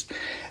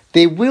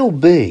 There will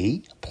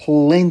be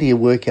plenty of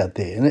work out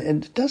there,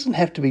 and it doesn't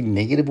have to be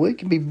negative work, it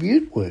can be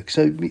beaut work.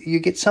 So you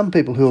get some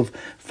people who have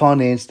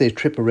financed their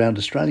trip around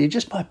Australia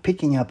just by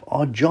picking up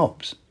odd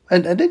jobs.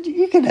 And then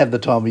you can have the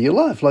time of your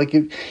life. Like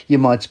you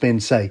might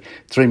spend, say,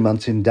 3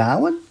 months in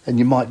Darwin and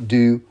you might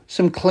do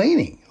some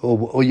cleaning,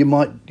 or you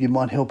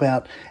might help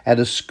out at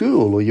a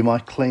school, or you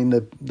might clean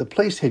the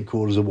police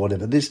headquarters or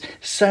whatever. There's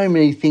so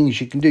many things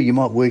you can do. You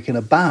might work in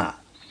a bar.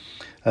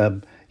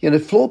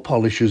 Floor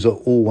polishers are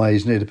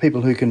always needed,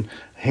 people who can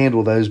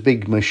handle those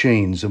big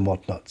machines and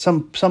whatnot.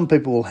 Some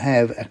people will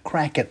have a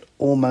crack at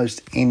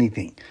almost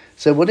anything.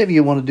 So whatever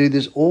you want to do,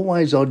 there's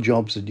always odd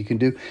jobs that you can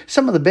do.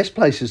 Some of the best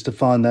places to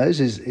find those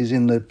is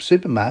in the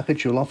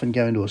supermarkets. You'll often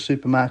go into a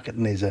supermarket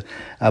and there's a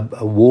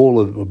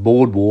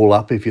board wall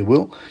up, if you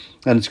will,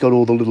 and it's got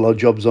all the little odd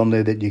jobs on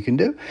there that you can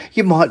do.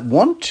 You might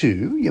want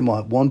to,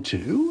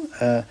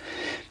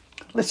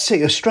 let's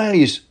see,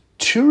 Australia's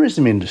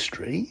tourism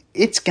industry,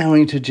 it's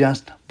going to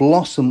just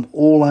blossom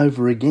all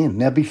over again.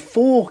 Now,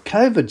 before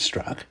COVID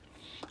struck,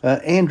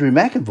 Andrew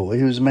McAvoy,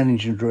 who was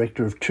Managing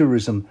Director of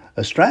Tourism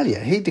Australia,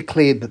 he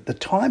declared that the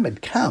time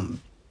had come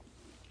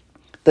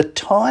to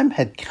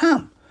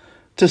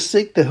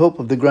seek the help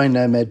of the grey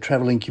nomad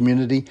travelling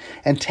community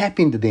and tap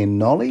into their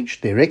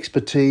knowledge, their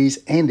expertise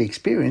and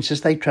experience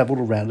as they travelled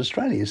around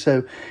Australia.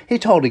 So he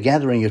told a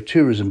gathering of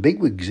tourism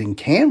bigwigs in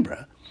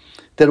Canberra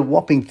that a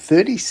whopping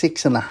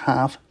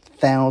 36,500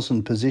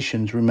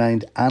 positions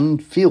remained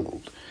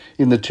unfilled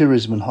in the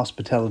tourism and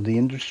hospitality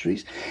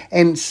industries,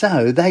 and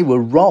so they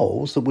were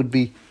roles that would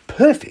be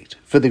perfect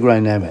for the grey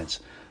nomads.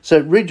 So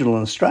regional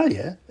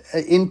Australia,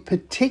 in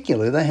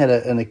particular, they had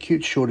an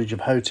acute shortage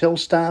of hotel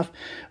staff,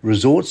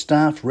 resort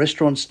staff,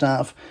 restaurant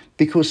staff,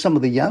 because some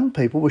of the young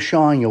people were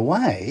shying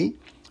away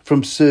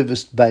from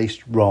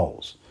service-based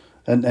roles.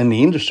 And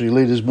the industry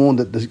leaders warned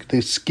that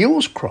the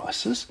skills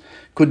crisis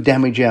could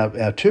damage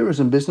our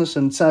tourism business,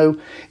 and so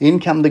in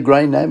come the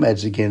grey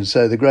nomads again.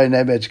 So the grey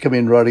nomads come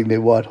in riding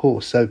their white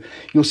horse. So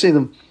you'll see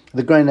them,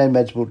 the grey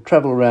nomads will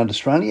travel around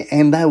Australia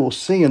and they will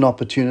see an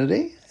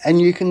opportunity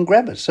and you can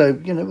grab it. So,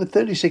 with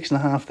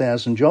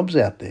 36,500 jobs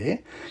out there,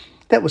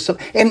 that was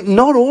and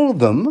not all of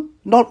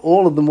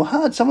them were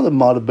hard. Some of them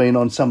might have been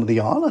on some of the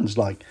islands,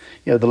 like,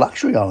 the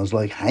luxury islands,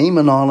 like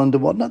Hayman Island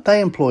and whatnot.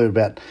 They employ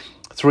about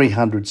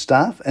 300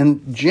 staff,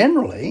 and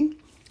generally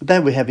they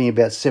were having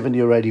about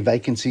 70 or 80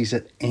 vacancies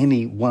at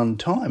any one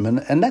time,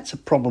 and that's a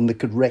problem that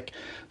could wreck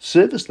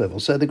service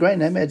levels. So the Great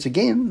Nomads,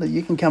 again,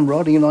 you can come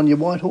riding in on your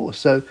white horse.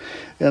 So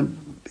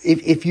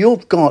if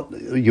you've got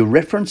your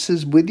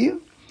references with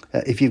you,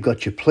 if you've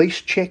got your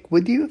police check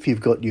with you, if you've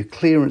got your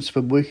clearance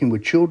for working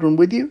with children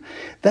with you,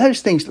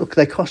 those things, look,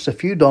 they cost a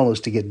few dollars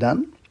to get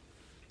done,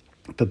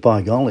 but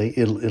by golly,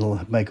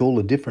 it'll make all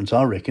the difference,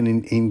 I reckon,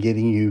 in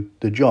getting you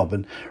the job.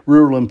 And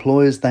rural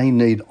employers, they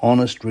need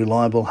honest,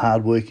 reliable,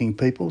 hard-working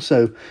people.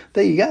 So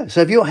there you go.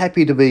 So if you're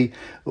happy to be,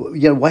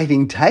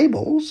 waiting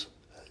tables,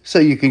 so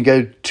you can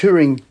go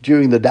touring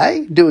during the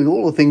day, doing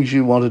all the things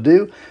you want to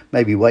do,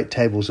 maybe wait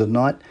tables at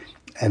night,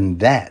 and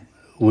that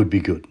would be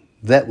good.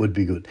 That would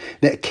be good.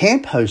 Now,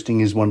 camp hosting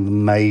is one of the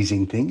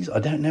amazing things. I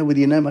don't know whether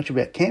you know much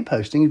about camp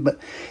hosting, but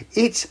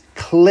it's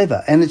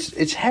clever, and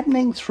it's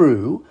happening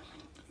through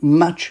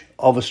much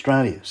of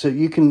Australia. So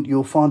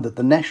you'll find that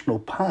the national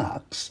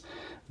parks,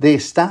 their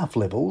staff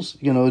levels,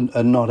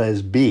 are not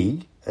as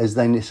big as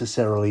they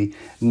necessarily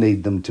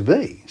need them to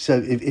be.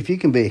 So if you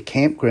can be a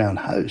campground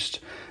host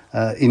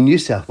in New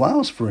South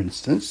Wales, for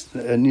instance,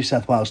 New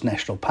South Wales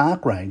National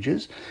Park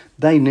Rangers,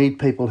 they need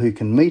people who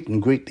can meet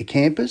and greet the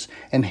campers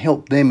and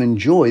help them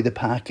enjoy the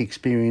park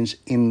experience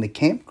in the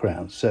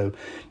campground. So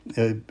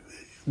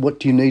what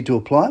do you need to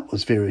apply? Well,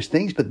 there's various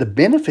things, but the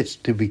benefits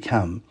to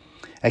become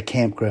a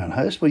campground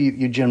host, well,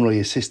 you generally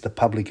assist the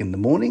public in the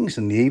mornings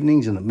and the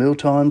evenings and at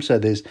mealtime, so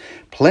there's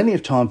plenty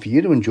of time for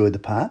you to enjoy the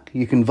park.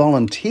 You can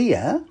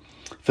volunteer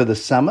for the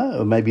summer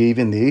or maybe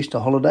even the Easter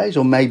holidays,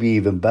 or maybe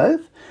even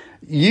both.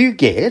 You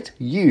get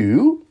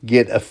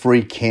a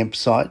free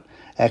campsite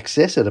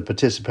access at a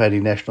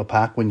participating national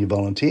park when you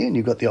volunteer, and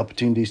you've got the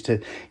opportunities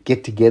to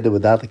get together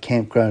with other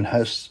campground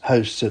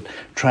hosts at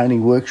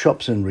training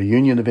workshops and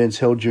reunion events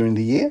held during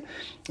the year.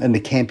 And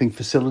the camping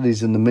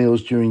facilities and the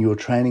meals during your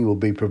training will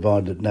be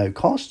provided at no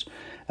cost.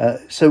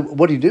 So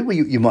what do? Well,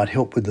 you might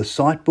help with the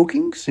site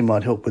bookings, you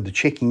might help with the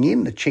checking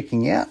in, the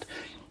checking out,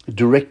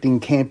 directing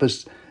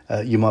campers.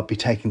 You might be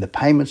taking the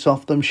payments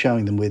off them,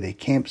 showing them where their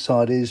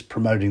campsite is,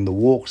 promoting the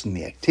walks and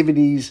the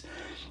activities,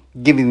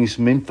 giving them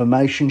some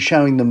information,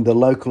 showing them the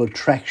local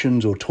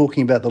attractions or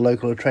talking about the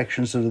local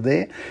attractions that are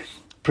there,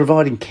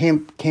 providing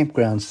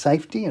campground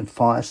safety and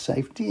fire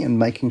safety and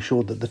making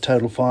sure that the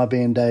total fire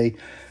ban day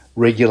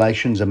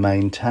regulations are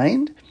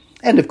maintained,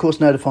 and of course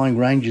notifying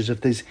rangers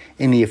if there's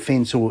any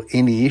offence or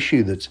any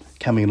issue that's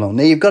coming along.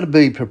 Now, you've got to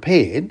be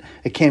prepared.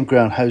 A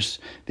campground host,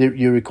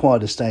 you're required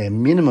to stay a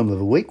minimum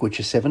of a week, which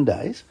is 7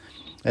 days,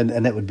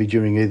 and that would be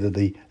during either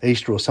the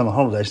Easter or summer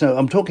holidays. Now,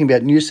 I'm talking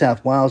about New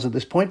South Wales at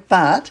this point,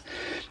 but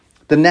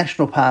the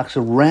national parks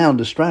around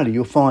Australia,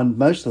 you'll find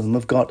most of them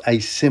have got a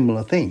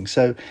similar thing.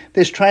 So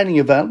there's training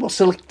available.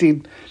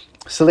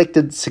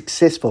 Selected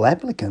successful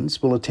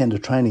applicants will attend a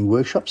training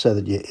workshop so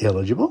that you're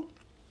eligible.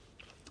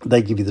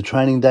 They give you the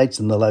training dates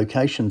and the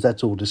locations.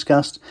 That's all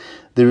discussed.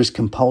 There is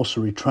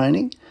compulsory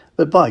training.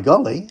 But by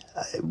golly,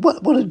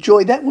 what a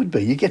joy that would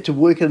be. You get to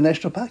work in a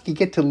national park. You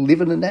get to live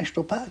in a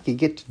national park. You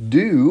get to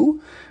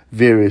do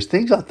various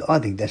things. I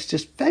think that's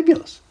just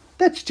fabulous.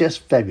 That's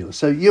just fabulous.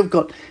 So you've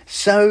got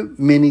so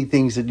many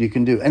things that you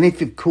can do. And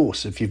if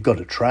you've got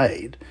a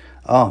trade,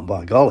 oh,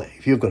 by golly,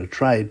 if you've got a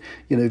trade,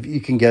 you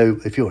can go,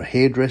 if you're a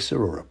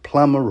hairdresser or a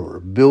plumber or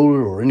a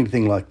builder or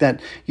anything like that,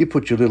 you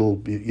put your little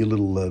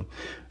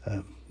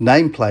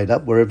nameplate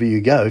up wherever you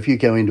go. If you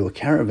go into a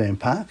caravan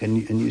park and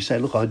you say,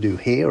 look, I do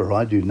hair or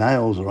I do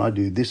nails or I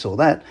do this or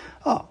that,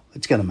 oh,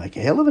 it's going to make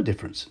a hell of a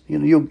difference.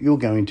 You're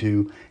going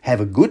to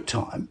have a good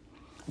time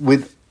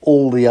with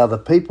all the other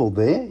people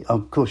there.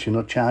 Of course, you're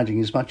not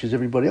charging as much as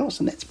everybody else,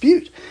 and that's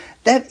beaut.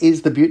 That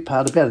is the beaut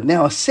part about it.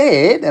 Now, I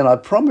said, and I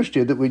promised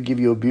you that we'd give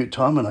you a beaut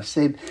time, and I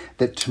said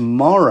that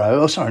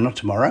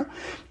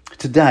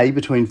today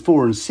between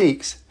 4 and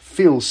 6,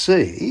 Phil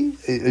C,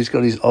 who's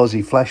got his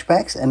Aussie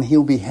flashbacks, and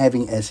he'll be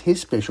having as his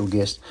special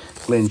guest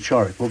Glenn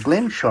Shorrock. Well,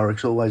 Glenn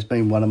Shorrock's always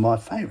been one of my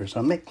favourites.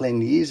 I met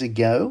Glenn years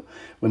ago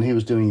when he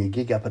was doing a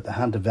gig up at the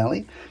Hunter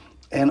Valley,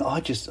 and I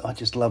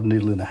just love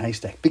needle in a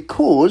haystack,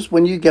 because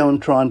when you go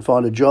and try and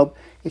find a job,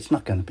 it's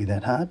not going to be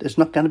that hard. It's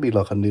not going to be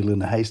like a needle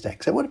in a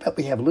haystack. So what about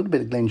we have a little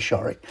bit of Glenn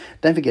Shorrock?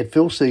 Don't forget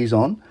Phil C's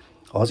on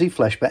Aussie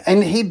Flashback,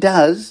 and he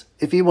does.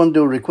 If you want to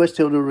do a request,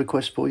 he'll do a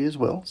request for you as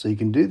well, so you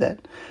can do that.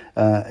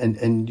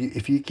 And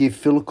if you give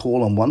Phil a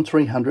call on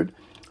 1300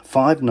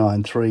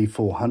 593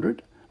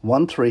 400,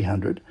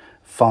 1300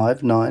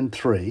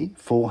 593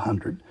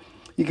 400,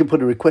 you can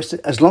put a request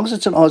as long as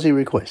it's an Aussie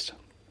request.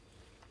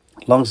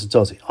 Long since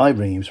Aussie. I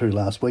rang him through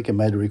last week and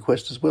made a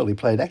request as well. He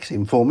played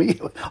Axiom for me.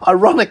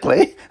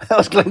 Ironically, that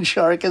was Glenn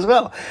Shorrock as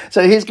well.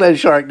 So here's Glenn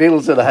Shorrock,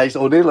 Needles in a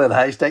Haystack, or Needle in a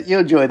Haystack. You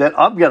enjoy that.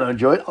 I'm going to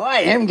enjoy it.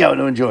 I am going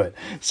to enjoy it.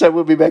 So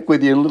we'll be back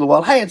with you in a little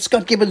while. Hey, it's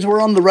Scott Gibbons.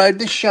 We're on the road.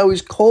 This show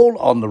is called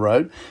On The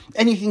Road.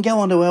 And you can go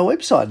onto our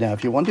website now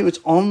if you want to. It's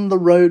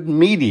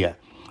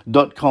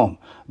ontheroadmedia.com.au.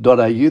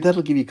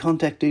 That'll give you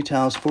contact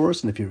details for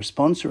us, and if you're a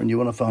sponsor and you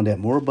want to find out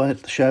more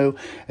about the show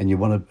and you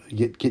want to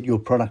get your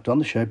product on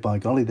the show, by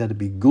golly, that'd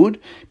be good,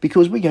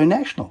 because we go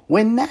national.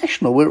 We're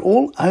national. We're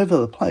all over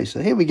the place.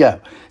 So here we go.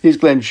 Here's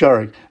Glenn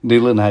Shorrock,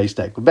 Needle in a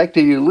Haystack. We're back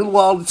to you in a little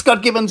while. It's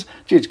Scott Gibbons.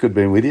 Gee, it's good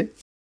being with you.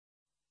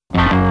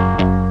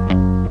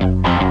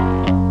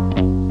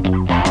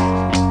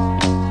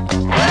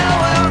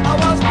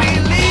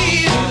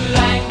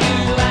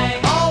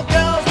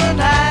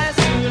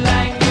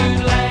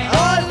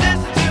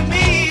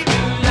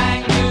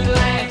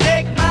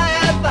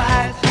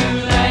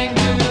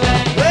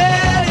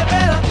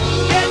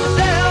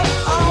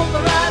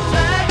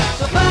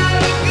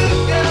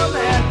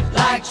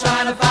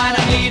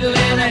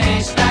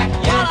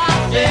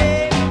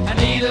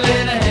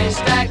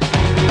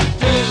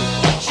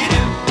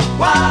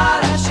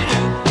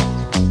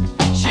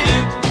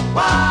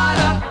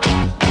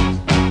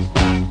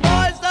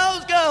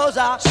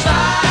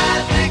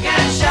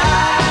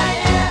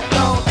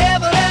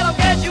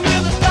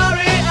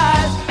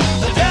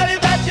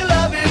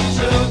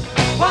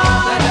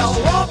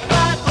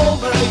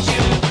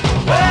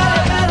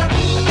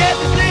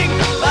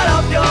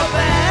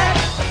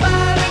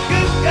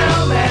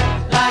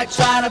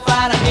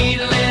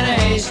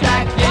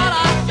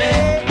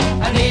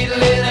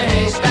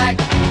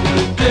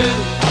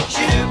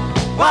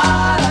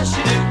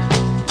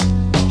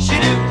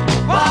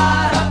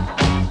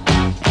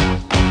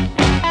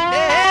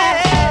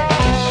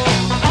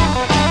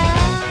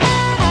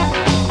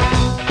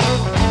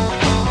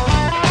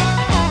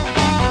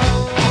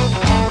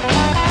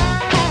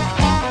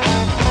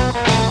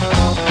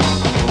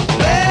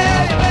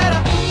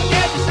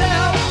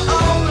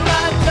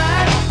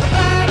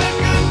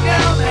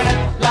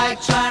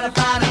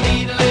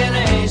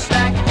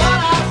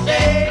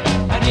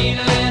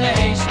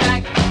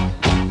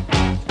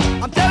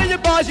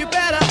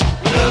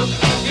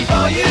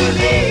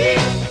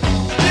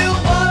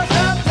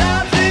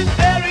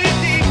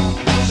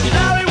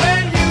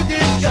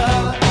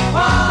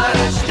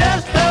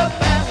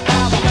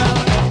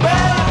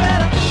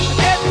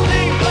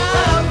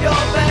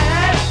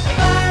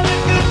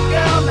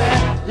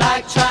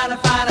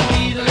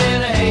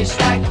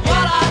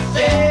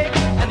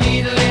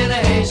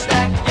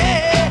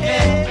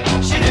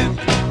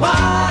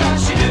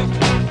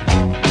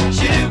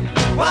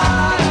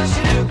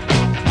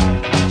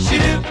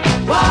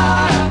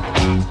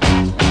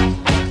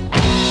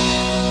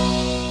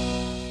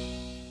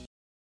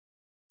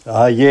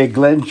 Yeah,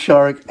 Glenn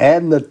Shorrock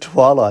and the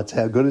Twilights.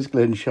 How good is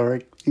Glenn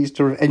Shorrock? He's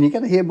terrific. And you're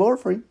going to hear more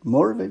of him.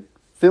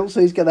 Phil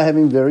C's going to have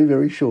him very,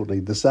 very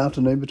shortly, this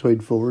afternoon between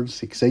 4 and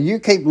 6. So you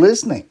keep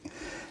listening.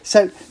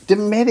 So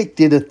Dometic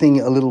did a thing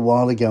a little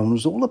while ago, and it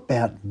was all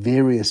about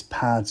various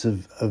parts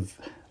of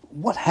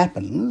what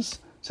happens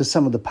to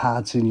some of the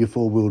parts in your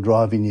four-wheel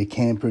drive, in your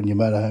camper, in your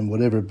motorhome,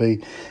 whatever it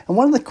be. And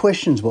one of the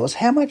questions was,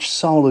 how much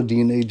solar do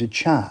you need to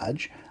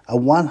charge a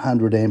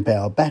 100 amp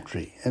hour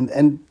battery?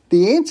 And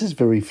the answer is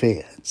very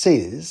fair. It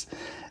says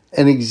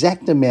an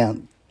exact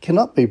amount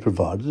cannot be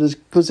provided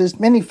because there's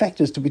many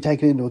factors to be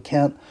taken into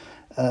account.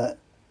 But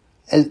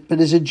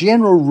as a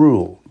general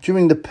rule,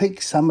 during the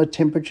peak summer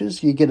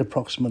temperatures, you get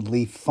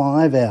approximately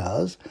 5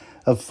 hours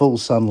of full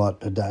sunlight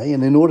per day.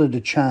 And in order to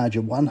charge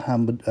a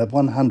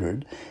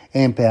 100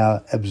 amp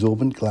hour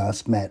absorbent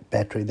glass matte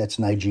battery, that's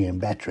an AGM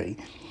battery,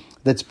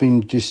 that's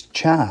been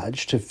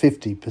discharged to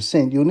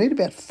 50%, you'll need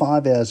about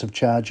 5 hours of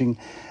charging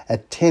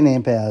at 10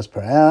 amp hours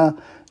per hour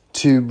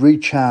to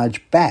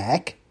recharge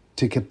back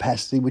to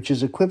capacity, which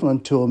is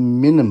equivalent to a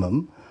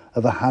minimum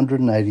of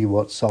 180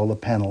 watt solar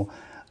panel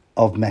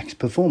of max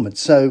performance.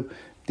 So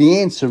the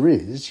answer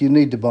is you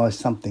need to buy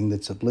something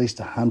that's at least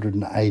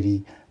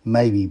 180,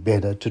 maybe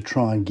better, to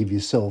try and give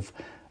yourself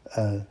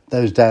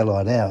those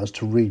daylight hours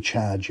to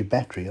recharge your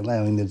battery,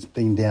 allowing that it's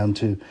been down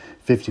to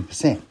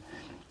 50%.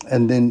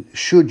 And then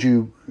should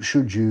you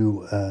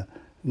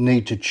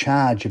need to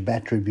charge a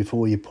battery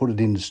before you put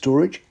it into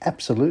storage?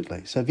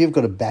 Absolutely. So if you've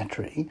got a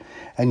battery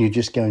and you're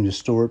just going to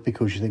store it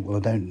because you think, well, I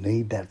don't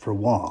need that for a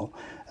while,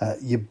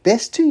 you're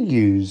best to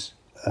use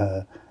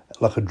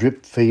like a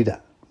drip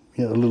feeder,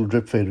 a little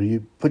drip feeder.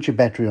 You put your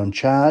battery on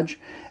charge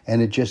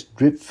and it just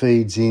drip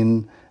feeds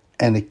in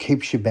and it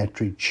keeps your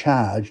battery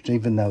charged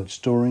even though it's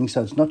storing.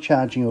 So it's not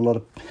charging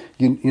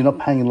you're not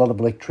paying a lot of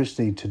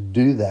electricity to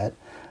do that.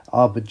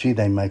 Oh, but gee,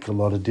 they make a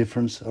lot of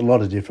difference.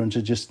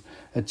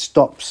 It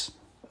stops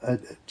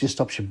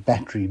your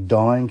battery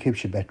dying,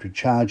 keeps your battery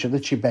charged. It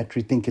lets your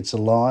battery think it's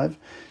alive.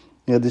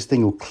 This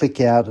thing will click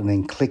out and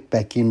then click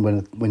back in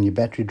when your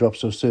battery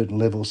drops to a certain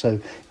level. So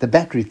the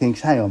battery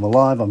thinks, hey, I'm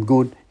alive, I'm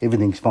good,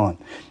 everything's fine.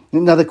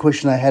 Another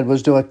question I had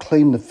was, do I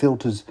clean the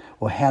filters,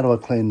 or how do I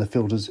clean the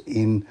filters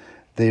in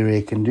their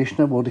air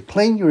conditioner. Well, to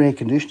clean your air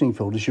conditioning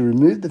filters, you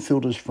remove the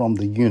filters from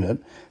the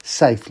unit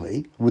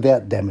safely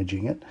without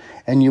damaging it,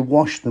 and you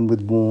wash them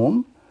with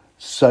warm,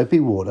 soapy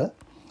water,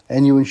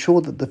 and you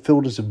ensure that the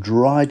filters have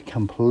dried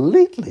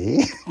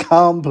completely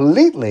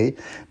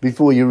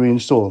before you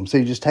reinstall them. So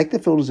you just take the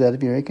filters out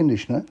of your air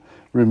conditioner,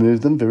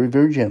 remove them very,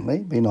 very gently,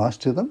 be nice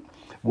to them,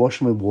 wash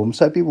them with warm,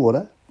 soapy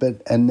water,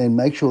 and then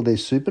make sure they're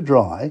super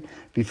dry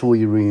before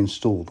you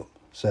reinstall them.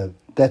 So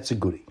that's a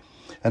goodie.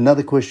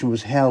 Another question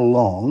was, how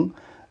long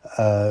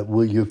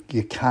will your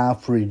car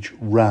fridge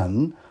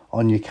run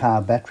on your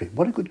car battery?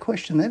 What a good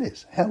question that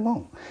is. How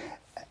long?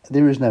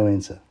 There is no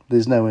answer.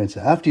 There's no answer.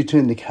 After you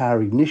turn the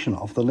car ignition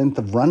off, the length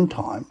of run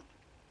time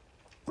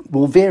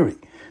will vary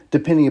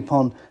depending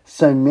upon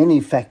so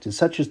many factors,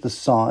 such as the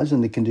size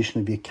and the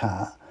condition of your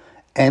car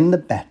and the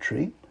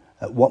battery,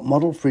 what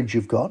model fridge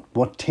you've got,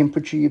 what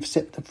temperature you've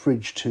set the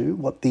fridge to,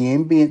 what the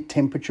ambient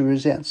temperature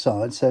is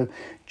outside. So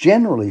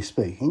generally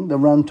speaking, the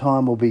run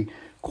time will be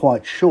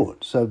quite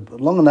short, so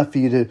long enough for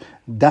you to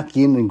duck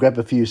in and grab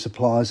a few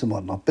supplies and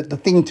whatnot. But the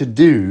thing to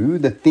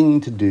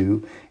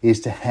do is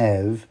to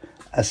have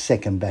a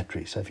second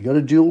battery. So if you've got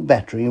a dual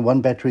battery and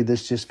one battery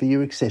that's just for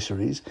your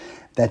accessories,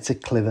 that's a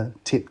clever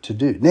tip to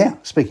do. Now,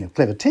 speaking of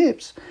clever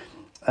tips,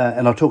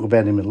 and I'll talk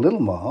about him in a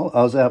little while,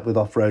 I was out with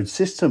Off-Road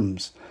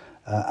Systems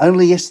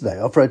only yesterday.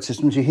 Off-Road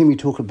Systems, you hear me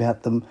talk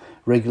about them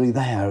regularly.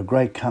 They are a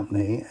great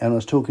company. And I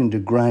was talking to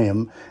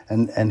Graham,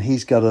 and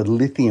he's got a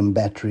lithium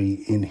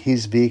battery in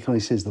his vehicle. He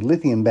says the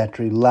lithium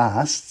battery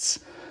lasts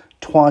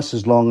twice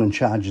as long and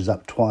charges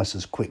up twice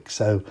as quick.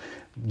 So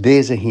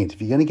there's a hint.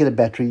 If you're going to get a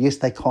battery, yes,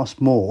 they cost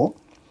more,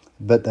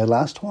 but they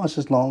last twice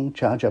as long,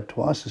 charge up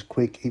twice as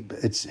quick.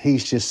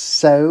 He's just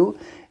so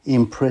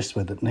impressed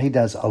with it, and he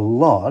does a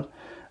lot.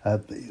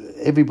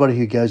 Everybody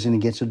who goes in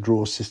and gets a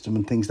drawer system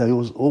and things, they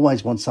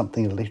always want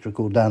something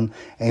electrical done,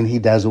 and he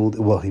does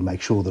he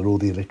makes sure that all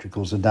the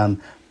electricals are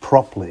done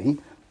properly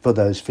for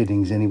those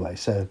fittings anyway.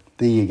 So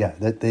there you go.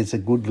 There's a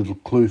good little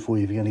clue for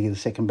you if you're going to get a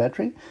second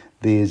battery.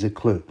 There's a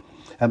clue.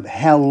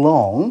 How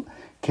long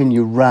can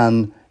you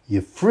run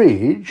your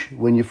fridge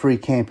when you're free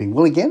camping?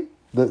 Well, again,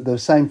 the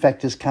same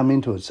factors come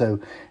into it. So,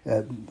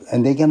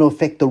 and they're going to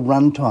affect the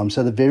run time.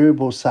 So the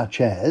variables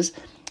such as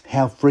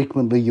how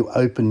frequently you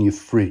open your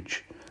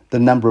fridge, the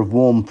number of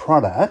warm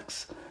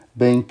products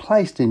being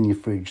placed in your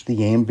fridge,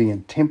 the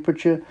ambient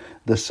temperature,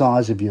 the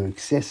size of your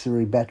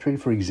accessory battery,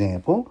 for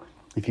example.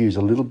 If you use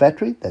a little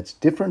battery, that's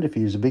different. If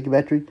you use a bigger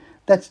battery,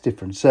 that's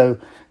different. So,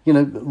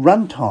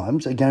 run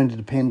times are going to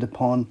depend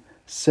upon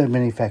so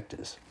many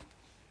factors.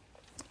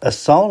 A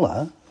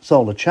solar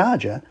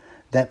charger,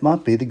 that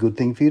might be the good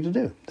thing for you to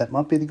do. That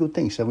might be the good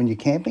thing. So when you're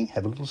camping,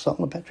 have a little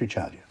solar battery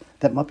charger.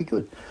 That might be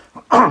good.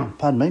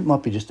 Pardon me, it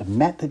might be just a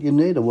mat that you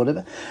need or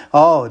whatever.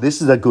 Oh,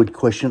 this is a good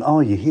question. Oh,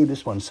 you hear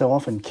this one so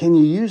often. Can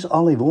you use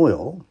olive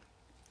oil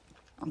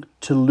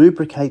to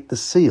lubricate the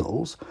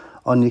seals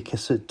on your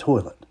cassette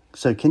toilet?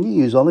 So can you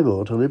use olive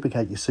oil to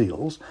lubricate your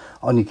seals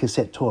on your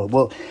cassette toilet?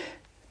 Well,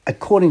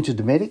 according to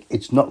Dometic,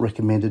 it's not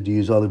recommended to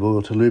use olive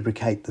oil to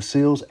lubricate the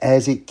seals,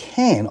 as it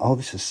can,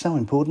 this is so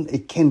important,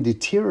 it can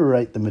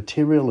deteriorate the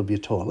material of your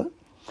toilet,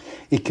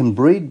 it can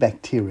breed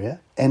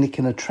bacteria, and it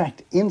can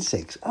attract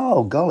insects.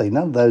 Oh, golly,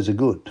 none of those are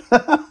good.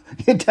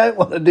 You don't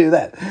want to do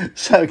that.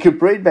 So it can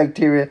breed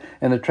bacteria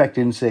and attract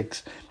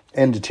insects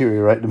and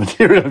deteriorate the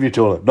material of your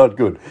toilet. Not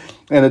good.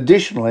 And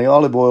additionally,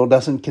 olive oil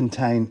doesn't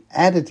contain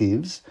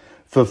additives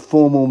for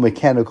formal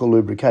mechanical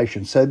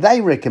lubrication. So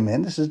they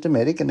recommend, this is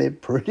Dometic and they're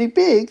pretty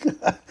big,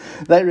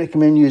 they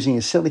recommend using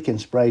a silicone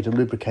spray to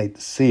lubricate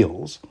the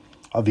seals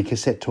of your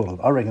cassette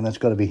toilet. I reckon that's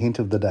got to be hint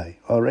of the day.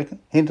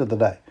 Hint of the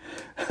day.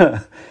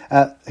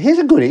 Here's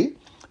a goodie.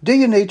 Do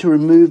you need to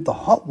remove the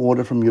hot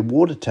water from your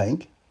water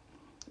tank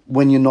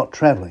when you're not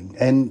travelling?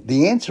 And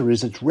the answer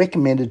is it's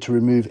recommended to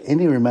remove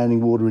any remaining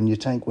water in your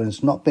tank when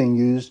it's not being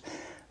used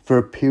for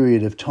a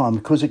period of time,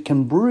 because it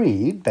can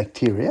breed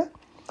bacteria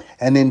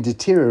and then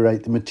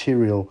deteriorate the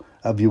material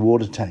of your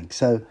water tank.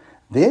 So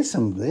there's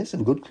some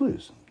good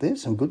clues.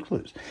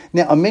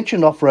 Now, I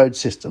mentioned Off-Road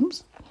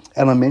Systems,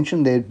 and I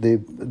mentioned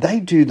they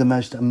do the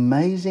most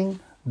amazing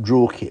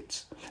drawer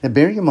kits. Now,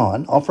 bearing in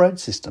mind, Off-Road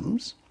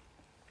Systems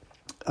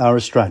are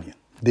Australian.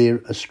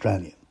 They're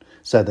Australian.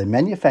 So they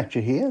manufacture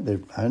here.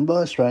 They're owned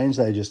by Australians.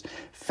 They're just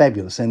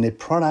fabulous. And their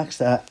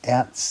products are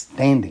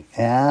outstanding.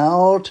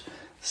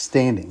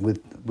 Outstanding,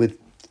 with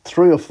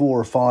 3 or 4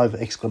 or 5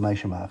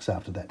 exclamation marks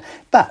after that.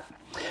 But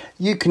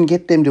you can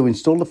get them to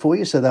install it for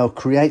you, so they'll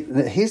create...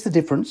 Here's the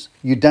difference.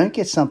 You don't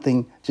get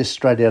something just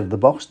straight out of the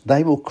box.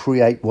 They will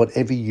create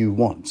whatever you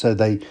want. So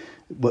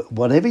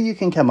whatever you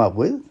can come up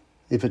with,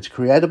 if it's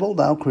creatable,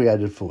 they'll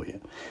create it for you.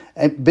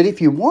 But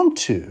if you want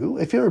to,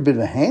 if you're a bit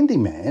of a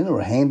handyman or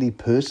a handy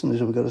person,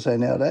 as we've got to say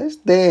nowadays,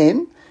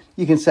 then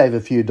you can save a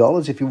few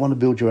dollars if you want to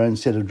build your own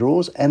set of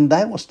drawers, and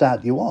they will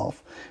start you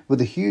off with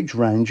a huge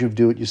range of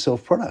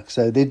do-it-yourself products.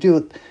 So their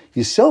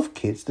do-it-yourself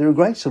kits, they're a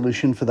great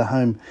solution for the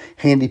home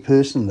handy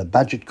person, the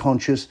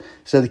budget-conscious.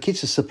 So the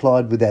kits are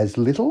supplied with as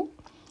little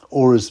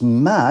or as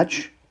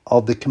much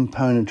of the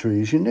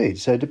componentry as you need.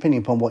 So depending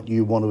upon what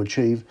you want to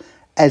achieve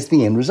as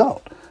the end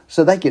result.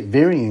 So they get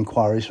varying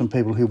inquiries from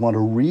people who want a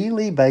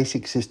really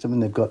basic system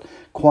and they've got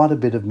quite a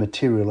bit of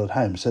material at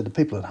home. So the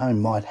people at home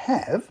might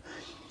have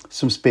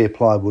some spare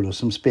plywood or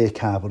some spare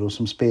carpet or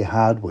some spare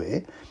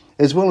hardware,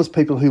 as well as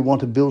people who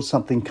want to build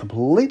something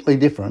completely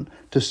different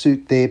to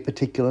suit their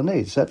particular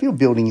needs. So if you're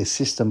building a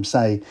system,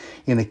 say,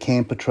 in a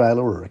camper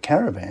trailer or a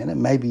caravan,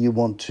 and maybe you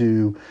want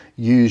to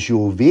use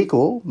your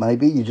vehicle,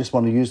 maybe you just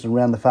want to use it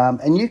around the farm,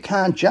 and you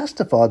can't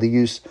justify the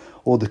use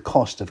or the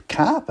cost of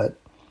carpet,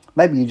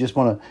 maybe you just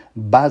want to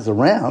buzz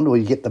around or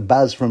you get the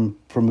buzz from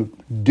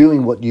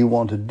doing what you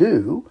want to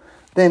do,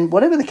 then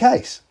whatever the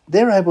case,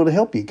 they're able to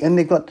help you. And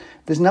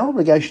there's no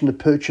obligation to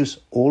purchase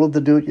all of the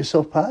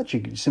do-it-yourself parts.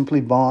 You can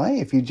simply buy,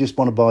 if you just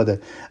want to buy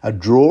a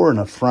drawer and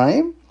a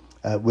frame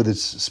with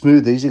its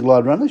smooth, easy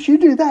glide runners, you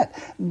do that.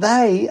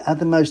 They are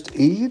the most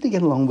easy to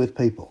get along with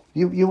people.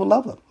 You will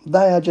love them.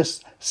 They are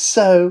just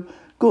so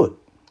good.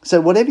 So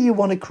whatever you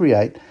want to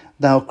create,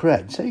 they'll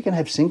create. So you can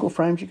have single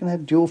frames, you can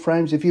have dual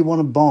frames. If you want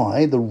to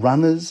buy the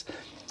runners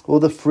or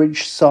the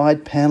fridge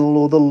side panel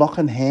or the lock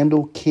and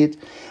handle kit.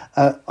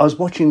 I was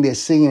watching their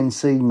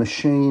CNC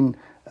machine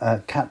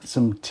cut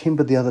some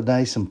timber the other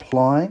day, some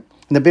ply.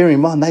 Now, bear in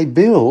mind, they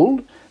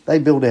build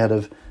out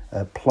of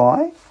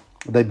ply,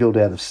 they build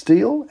out of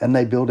steel, and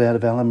they build out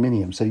of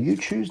aluminium. So you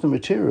choose the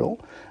material,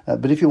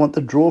 but if you want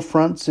the drawer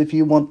fronts, if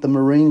you want the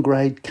marine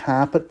grade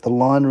carpet, the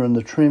liner and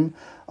the trim,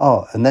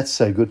 and that's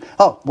so good.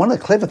 One of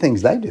the clever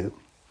things they do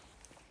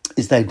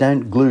is they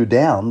don't glue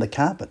down the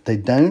carpet. They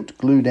don't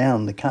glue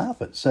down the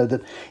carpet so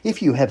that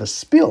if you have a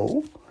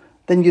spill,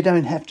 then you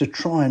don't have to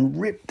try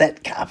and rip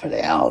that carpet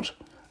out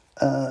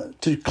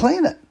to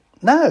clean it.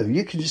 No,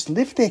 you can just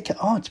lift their...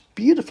 it's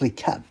beautifully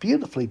cut,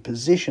 beautifully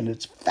positioned.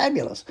 It's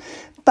fabulous.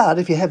 But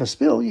if you have a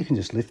spill, you can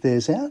just lift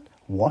theirs out,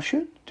 wash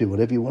it, do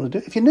whatever you want to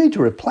do. If you need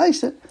to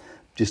replace it,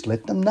 just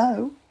let them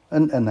know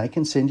and they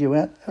can send you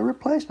out a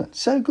replacement.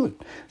 So good.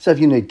 So if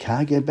you need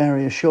cargo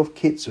barrier shelf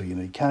kits or you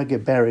need cargo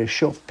barrier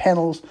shelf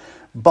panels,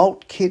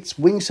 bolt kits,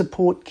 wing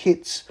support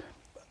kits,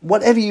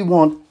 whatever you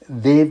want,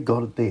 they've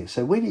got it there.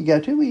 So where do you go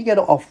to? Well, you go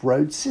to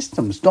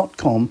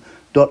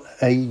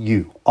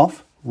offroadsystems.com.au.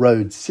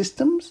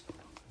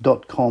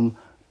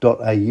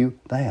 offroadsystems.com.au.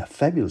 They are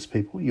fabulous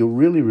people. You'll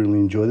really, really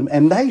enjoy them.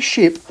 And they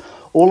ship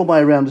all the way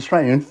around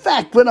Australia. In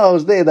fact, when I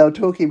was there, they were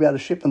talking about a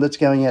shipment that's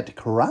going out to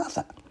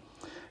Karratha.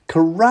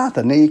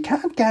 Now, you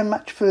can't go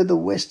much further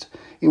west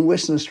in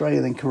Western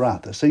Australia than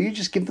Karratha. So you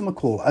just give them a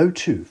call,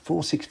 02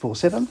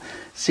 4647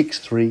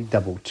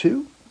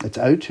 6322. It's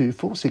 02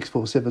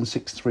 4647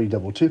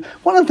 6322.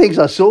 One of the things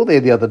I saw there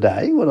the other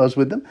day when I was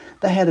with them,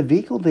 they had a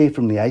vehicle there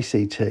from the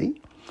ACT.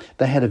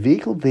 They had a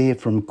vehicle there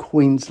from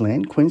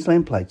Queensland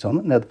plates on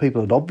it. Now, the people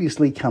had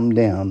obviously come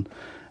down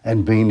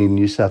and been in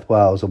New South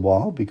Wales a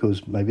while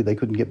because maybe they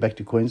couldn't get back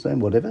to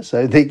Queensland, whatever.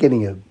 So they're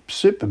getting a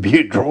super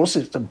butte draw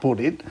system put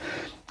in.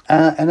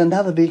 And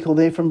another vehicle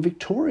there from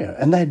Victoria.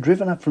 And they'd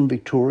driven up from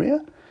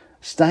Victoria,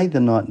 stayed the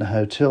night in a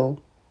hotel,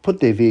 put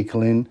their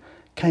vehicle in,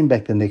 came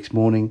back the next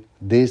morning.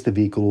 There's the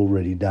vehicle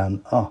already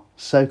done.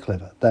 So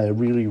clever. They are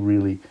really,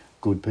 really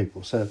good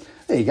people. So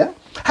there you go.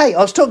 Hey,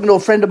 I was talking to a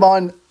friend of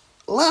mine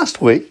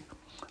last week.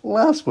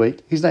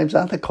 His name's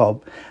Arthur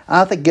Cobb.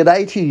 Arthur,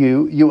 g'day to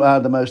you. You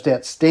are the most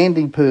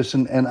outstanding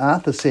person. And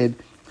Arthur said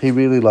he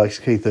really likes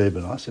Keith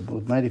Urban. I said,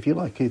 well, mate, if you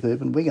like Keith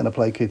Urban, we're going to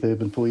play Keith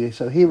Urban for you.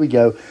 So here we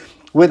go.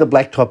 Where the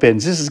Blacktop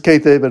Ends. This is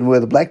Keith Urban,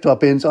 Where the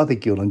Blacktop Ends. I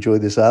think you'll enjoy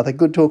this, Arthur.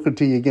 Good talking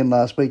to you again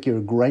last week. You're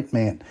a great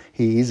man.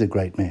 He is a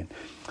great man.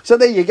 So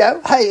there you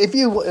go. Hey, if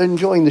you're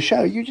enjoying the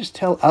show, you just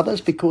tell others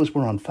because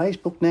we're on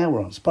Facebook now,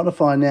 we're on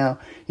Spotify now.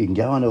 You can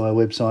go onto our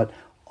website,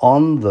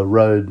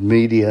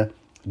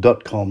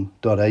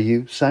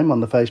 ontheroadmedia.com.au. Same on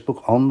the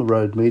Facebook, On The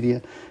Road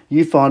Media.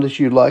 You find us,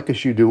 you like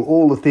us, you do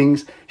all the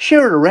things.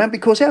 Share it around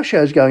because our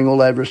show's going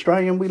all over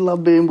Australia and we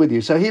love being with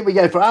you. So here we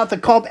go for Arthur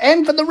Cobb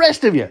and for the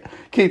rest of you.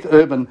 Keith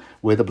Urban,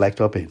 Where the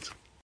Blacktop Ends.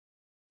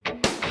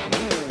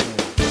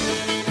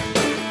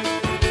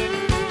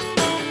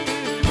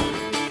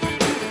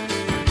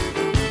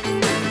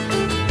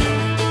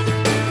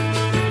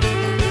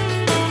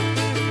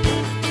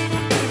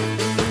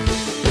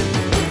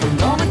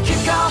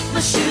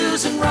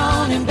 Shoes and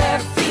running bare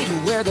feet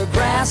where the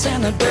grass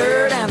and the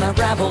dirt and the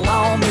gravel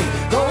on me.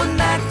 Going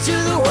back to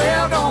the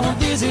well, gonna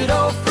visit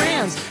old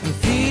friends and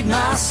feed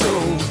my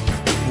soul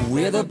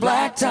where the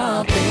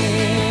blacktop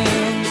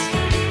ends.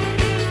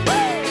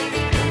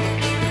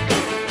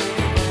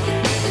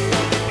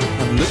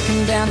 I'm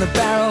looking down the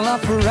barrel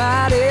of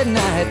Friday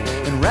night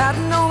and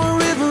riding on a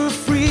river of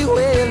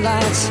freeway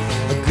lights.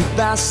 A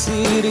goodbye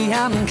city,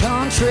 I'm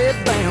country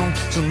bound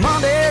till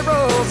Monday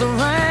rolls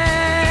around.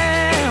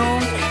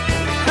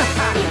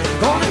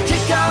 Gonna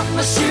kick off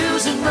my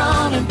shoes and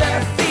run in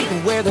bare feet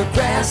where the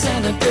grass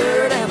and the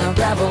dirt and the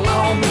gravel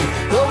on me.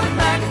 Going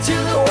back to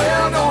the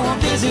well, gonna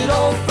visit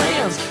old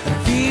friends and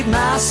feed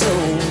my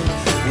soul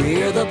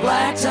where the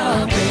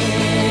blacktop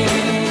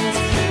ends.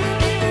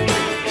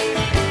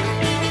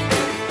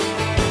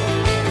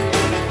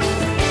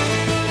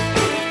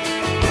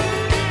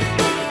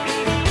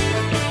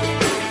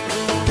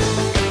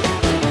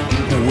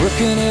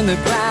 Working in the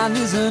grind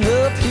is an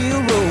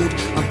uphill road.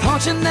 I'm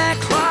punching that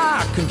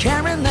clock and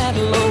carrying that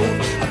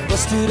load. I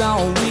busted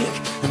all week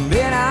and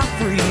then I'm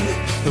free.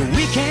 The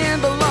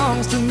weekend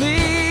belongs to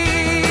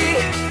me.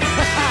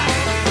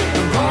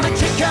 I'm gonna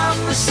kick off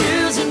my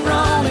shoes and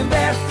run in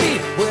bare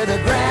feet, where the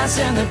grass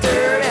and the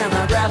dirt and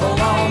the gravel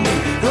on me.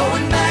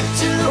 Going back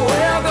to the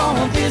well,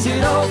 gonna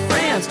visit old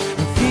friends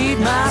and feed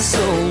my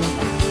soul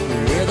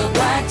where the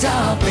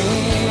blacktop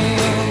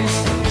ends.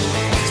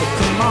 So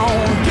come on,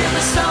 give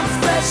me some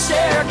fresh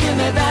air, give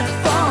me that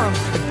farm,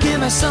 give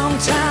me some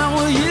time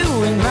with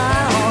you in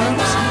my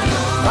arms.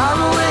 Far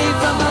away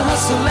from the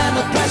hustle and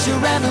the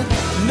pressure and the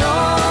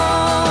noise.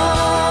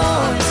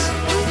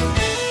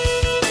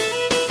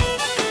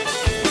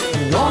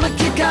 Wanna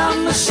kick off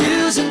my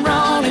shoes and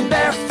run in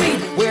bare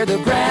feet, where the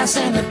grass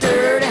and the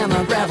dirt and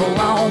the gravel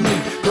on me.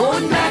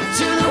 Going back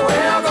to the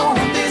well,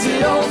 gonna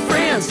visit old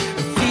friends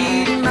and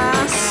feed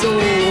my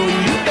soul.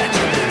 You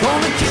betcha.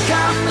 Gonna kick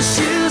off my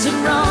shoes and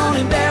run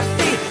in bare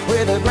feet,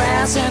 where the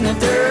grass and the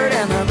dirt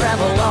and the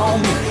gravel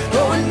on me.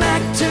 Going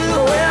back to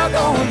the well,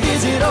 gonna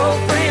visit old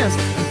friends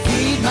and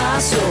feed my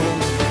soul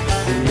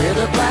where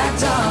the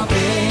blacktop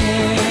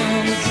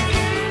ends.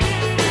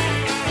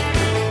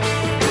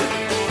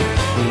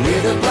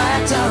 Where the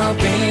blacktop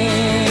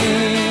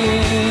ends.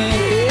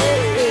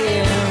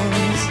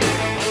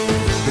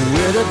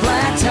 Where the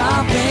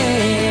blacktop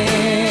ends.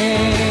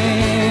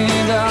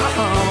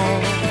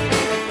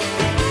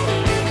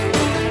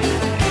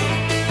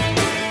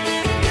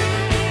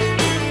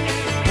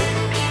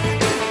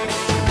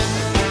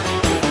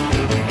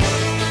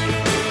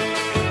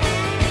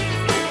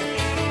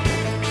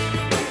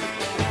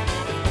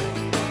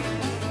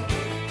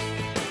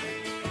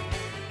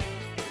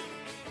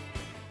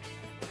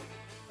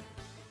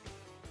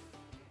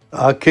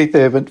 Oh. Keith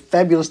Urban,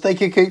 fabulous.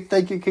 Thank you, Keith.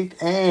 Thank you,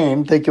 Keith.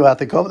 And thank you,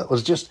 Arthur Cobb. That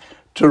was just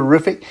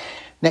terrific.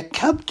 Now,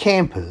 Cub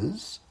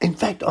Campers, in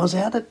fact, I was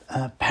out at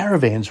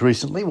Paravans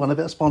recently, one of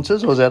our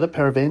sponsors. I was out at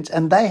Paravans,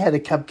 and they had a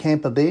Cub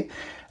camper there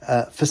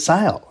for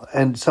sale.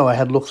 And so I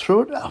had a look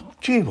through it. Oh,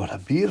 gee, what a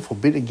beautiful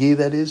bit of gear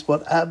that is.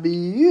 What a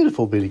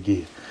beautiful bit of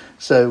gear.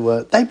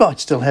 So they might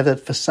still have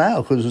that for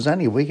sale, because it was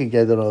only a week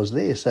ago that I was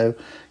there. So,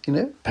 you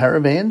know,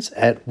 Paravans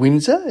at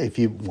Windsor, if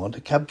you want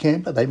a Cub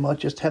camper, they might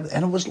just have it.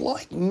 And it was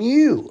like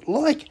new.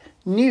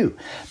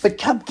 But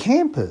Cub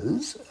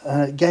Campers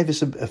gave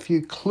us a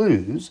few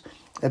clues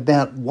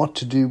about what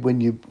to do when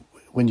you're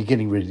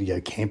getting ready to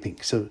go camping.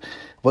 So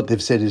what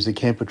they've said is the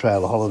camper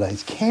trailer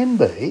holidays can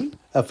be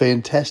a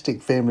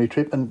fantastic family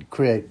trip and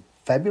create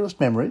fabulous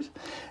memories,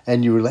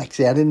 and you relax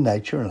out in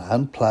nature and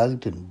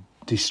unplugged and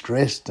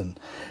distressed, and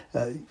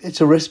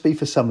it's a recipe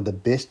for some of the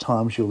best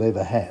times you'll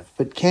ever have.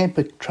 But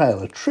camper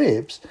trailer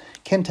trips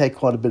can take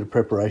quite a bit of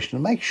preparation,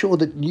 and make sure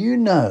that you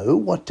know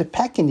what to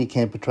pack in your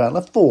camper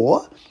trailer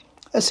for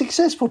a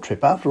successful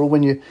trip. After all,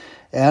 when you're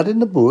out in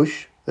the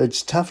bush,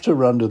 it's tough to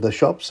run to the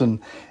shops and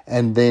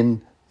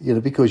then, you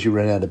know, because you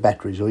ran out of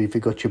batteries, or you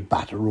forgot your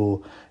butter, or,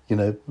 you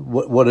know,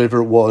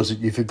 whatever it was that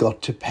you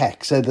forgot to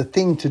pack. So the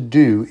thing to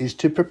do is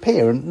to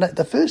prepare. And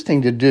the first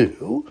thing to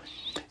do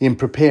in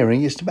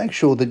preparing is to make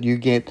sure that you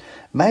get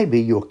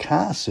maybe your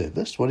car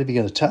serviced, whatever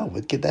you're going to tow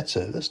with, get that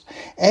serviced,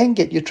 and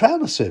get your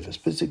trailer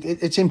serviced. But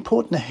it's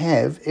important to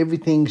have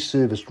everything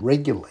serviced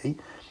regularly,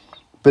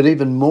 but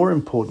even more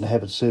important to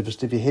have it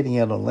serviced if you're heading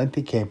out on a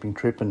lengthy camping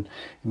trip, and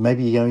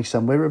maybe you're going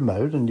somewhere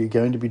remote and you're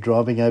going to be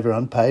driving over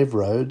unpaved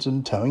roads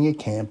and towing your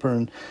camper,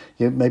 and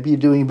maybe you're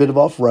doing a bit of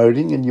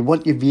off-roading and you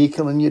want your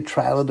vehicle and your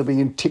trailer to be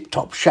in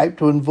tip-top shape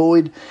to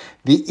avoid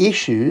the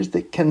issues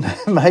that can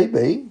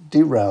maybe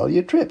derail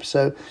your trip.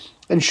 So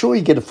ensure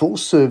you get a full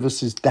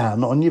services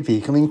done on your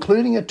vehicle,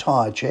 including a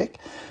tyre check,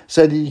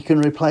 so that you can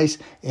replace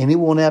any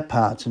worn-out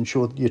parts,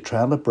 ensure that your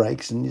trailer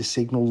brakes and your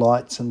signal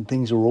lights and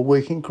things are all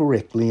working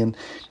correctly, and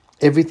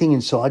everything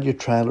inside your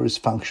trailer is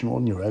functional,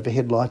 and your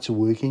overhead lights are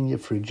working, your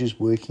fridge is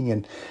working,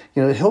 and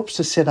it helps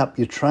to set up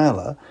your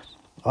trailer,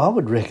 I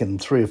would reckon,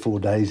 3 or 4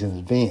 days in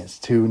advance,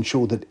 to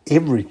ensure that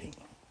everything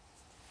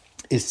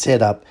is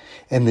set up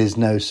and there's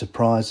no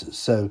surprises.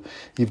 So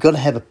you've got to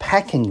have a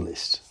packing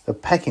list.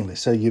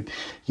 So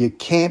your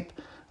camp,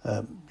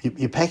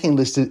 your packing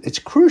list, it's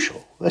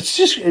crucial. It's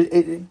just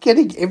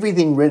getting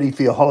everything ready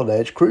for your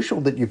holiday. It's crucial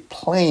that you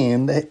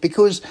plan that,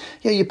 because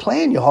you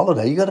plan your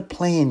holiday, you got to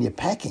plan your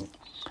packing.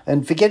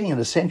 And forgetting an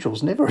essential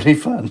is never really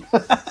fun.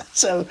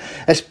 So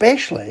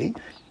especially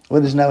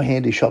when there's no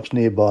handy shops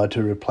nearby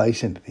to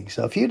replace anything.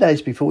 So a few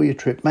days before your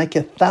trip, make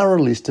a thorough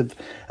list of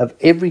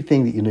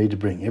everything that you need to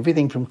bring.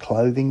 Everything from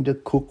clothing to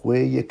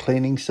cookware, your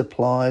cleaning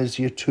supplies,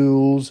 your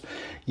tools,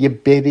 your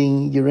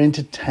bedding, your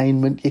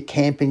entertainment, your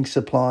camping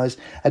supplies.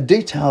 A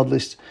detailed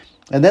list,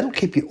 and that'll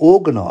keep you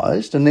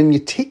organised, and then you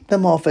tick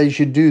them off as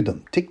you do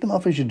them.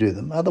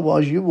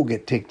 Otherwise you will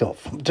get ticked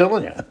off, I'm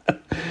telling you.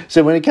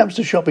 So when it comes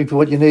to shopping for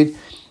what you need,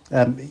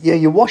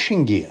 your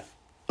washing gear,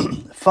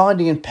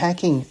 finding and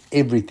packing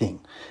everything.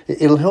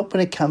 It'll help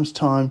when it comes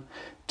time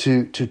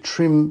to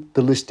trim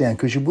the list down,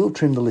 because you will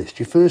trim the list.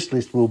 Your first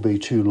list will be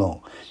too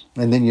long,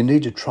 and then you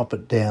need to chop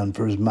it down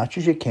for as much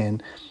as you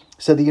can,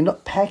 so that you're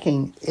not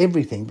packing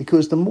everything,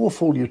 because the more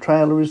full your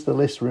trailer is, the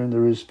less room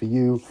there is for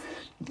you,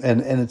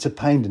 and it's a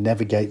pain to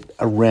navigate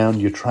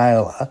around your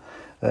trailer,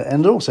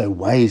 and it also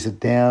weighs it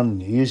down,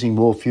 and you're using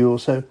more fuel.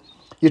 So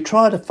you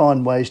try to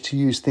find ways to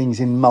use things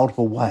in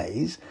multiple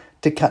ways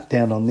to cut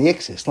down on the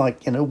excess.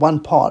 Like,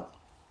 one pot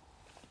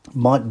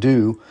might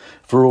do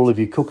for all of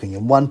your cooking,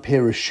 and one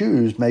pair of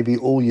shoes may be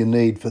all you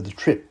need for the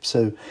trip.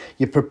 So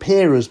you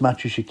prepare as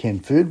much as you can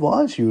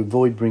food-wise. You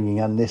avoid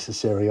bringing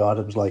unnecessary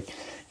items like,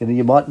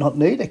 you might not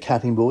need a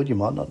cutting board, you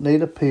might not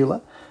need a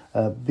peeler,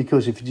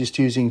 because if you're just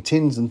using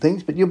tins and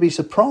things, but you'll be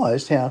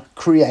surprised how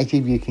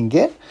creative you can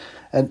get.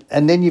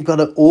 And then you've got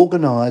to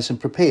organise and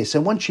prepare.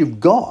 So once you've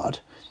got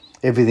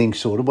everything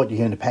sorted, what you're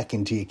going to pack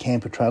into your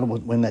camper trailer,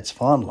 when that's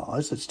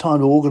finalised, it's time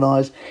to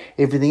organise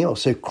everything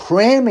else. So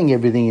cramming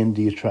everything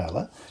into your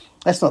trailer,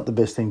 that's not the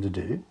best thing to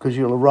do, because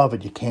you'll arrive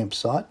at your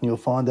campsite and you'll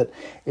find that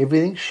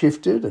everything's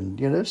shifted,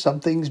 and,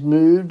 something's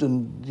moved,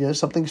 and,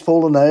 something's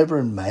fallen over,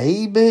 and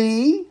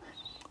maybe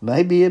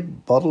a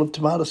bottle of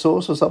tomato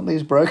sauce or something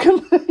is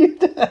broken.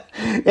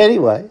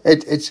 Anyway,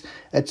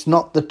 it's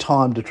not the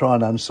time to try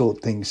and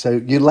unsort things. So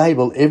you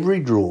label every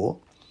drawer,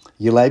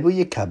 you label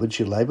your cupboards,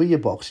 you label your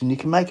box, and you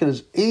can make it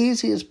as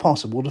easy as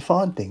possible to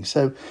find things.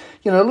 So,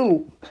 a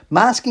little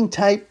masking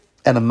tape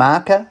and a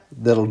marker,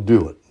 that'll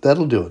do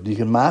it. You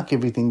can mark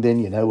everything, then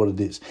you know what it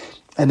is.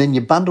 And then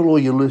you bundle all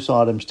your loose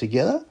items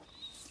together.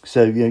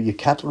 So, your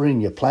cutlery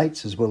and your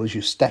plates, as well as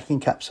your stacking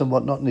cups and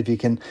whatnot. And if you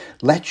can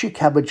latch your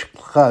cupboards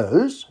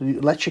closed,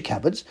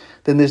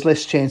 then there's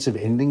less chance of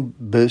anything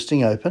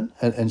bursting open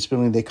and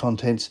spilling their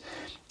contents.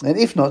 And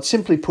if not,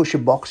 simply push a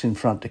box in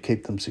front to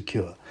keep them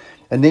secure.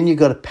 And then you've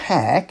got to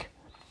pack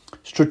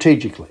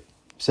strategically.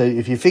 So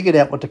if you figured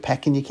out what to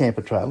pack in your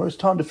camper trailer, it's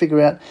time to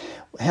figure out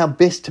how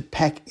best to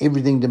pack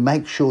everything to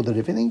make sure that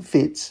everything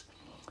fits,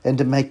 and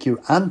to make your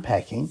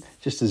unpacking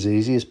just as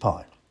easy as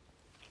pie.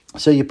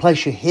 So you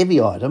place your heavy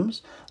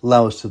items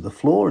lowest to the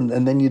floor,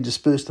 and then you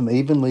disperse them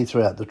evenly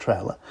throughout the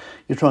trailer.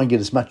 You try and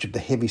get as much of the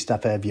heavy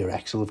stuff out of your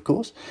axle, of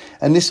course,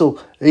 and this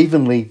will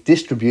evenly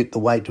distribute the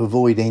weight to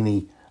avoid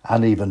any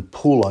uneven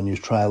pull on your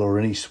trailer or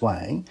any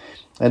swaying.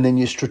 And then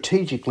you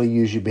strategically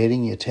use your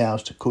bedding, your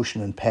towels to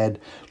cushion and pad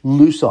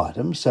loose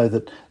items so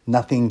that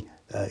nothing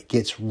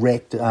gets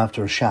wrecked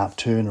after a sharp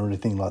turn or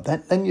anything like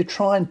that. Then you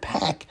try and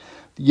pack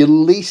your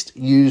least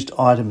used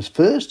items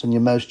first and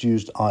your most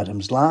used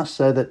items last,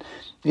 so that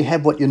you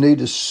have what you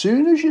need as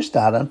soon as you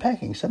start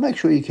unpacking. So make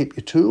sure you keep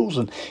your tools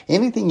and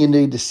anything you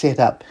need to set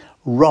up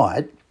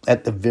right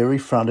at the very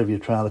front of your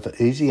trailer for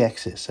easy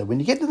access. So when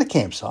you get to the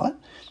campsite,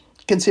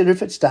 consider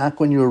if it's dark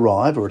when you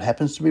arrive, or it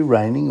happens to be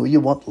raining, or you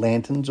want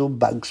lanterns or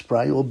bug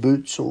spray or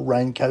boots or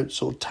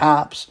raincoats or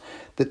tarps,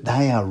 that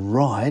they are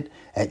right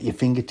at your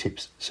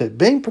fingertips. So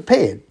being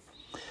prepared,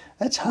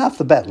 that's half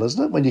the battle,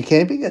 isn't it? When you're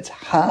camping, it's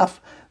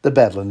half the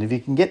battle. And if you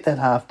can get that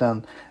half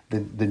done,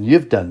 then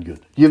you've done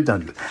good. You've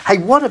done good. Hey,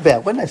 what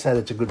about, when they say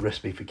that's a good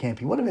recipe for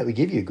camping, what about we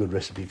give you a good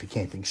recipe for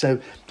camping? So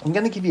I'm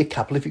going to give you a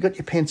couple. If you've got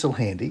your pencil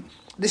handy,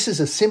 this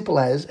is as simple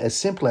as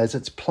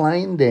it's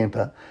plain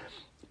damper.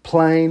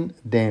 Plain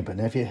damper.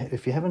 Now,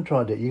 if you haven't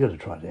tried it, you've got to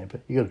try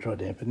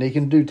damper. Now, you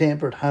can do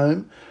damper at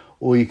home,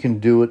 or you can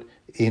do it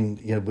in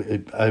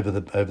over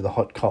the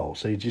hot coal.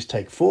 So you just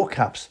take 4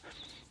 cups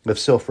of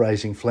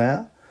self-raising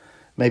flour,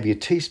 maybe a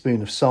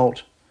teaspoon of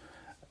salt,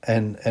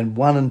 and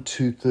 1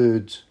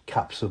 2/3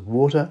 cups of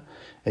water,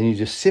 and you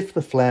just sift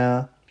the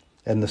flour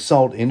and the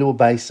salt into a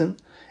basin.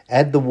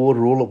 Add the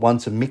water all at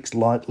once and mix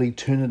lightly.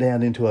 Turn it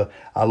out into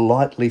a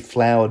lightly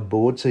floured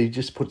board. So you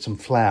just put some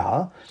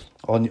flour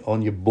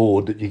on your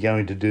board that you're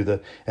going to do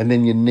and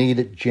then you knead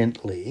it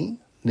gently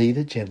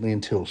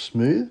until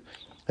smooth.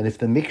 And if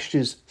the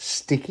mixture's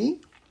sticky,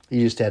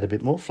 you just add a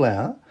bit more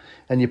flour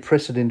and you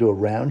press it into a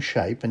round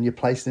shape and you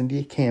place it into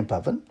your camp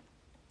oven.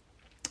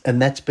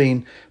 And that's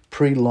been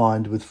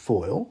pre-lined with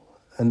foil.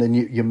 And then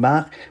you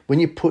mark, when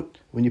you put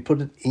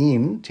it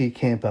into your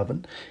camp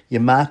oven,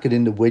 you mark it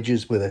into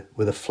wedges with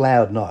a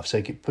floured knife. So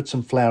you put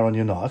some flour on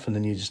your knife and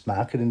then you just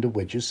mark it into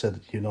wedges so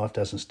that your knife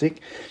doesn't stick.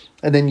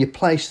 And then you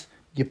place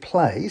your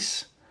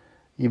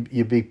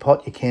big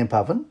pot, your camp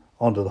oven,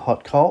 onto the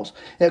hot coals.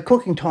 Now,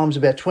 cooking time's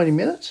about 20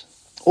 minutes,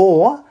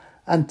 or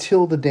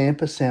until the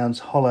damper sounds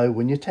hollow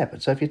when you tap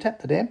it. So if you tap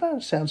the damper,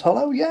 it sounds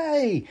hollow,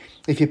 yay!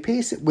 If you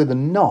pierce it with a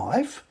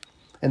knife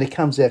and it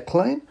comes out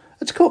clean,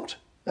 it's cooked.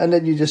 And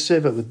then you just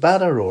serve it with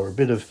butter or a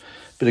bit of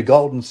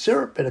golden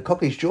syrup, bit of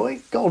Cockie's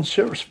Joy. Golden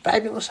syrup's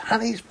fabulous,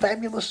 honey's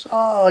fabulous.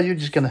 Oh, you're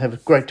just going to have a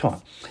great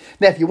time.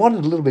 Now, if you want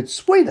it a little bit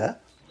sweeter,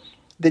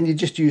 then you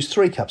just use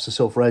 3 cups of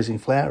self-raising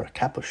flour, a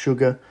cup of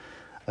sugar.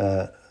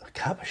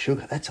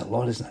 That's a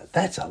lot, isn't it?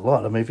 That's a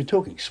lot. I mean, if you're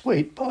talking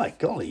sweet, by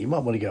golly, you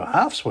might want to go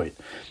half sweet.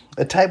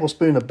 A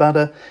tablespoon of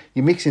butter.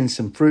 You mix in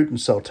some fruit and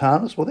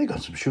sultanas. Well, they've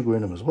got some sugar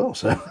in them as well,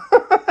 so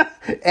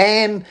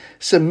and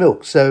some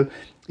milk. So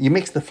you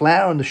mix the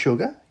flour and the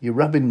sugar. You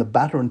rub in the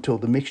butter until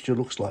the mixture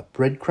looks like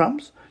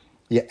breadcrumbs.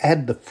 You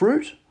add the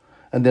fruit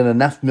and then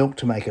enough milk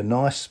to make a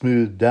nice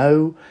smooth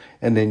dough.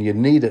 And then you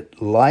knead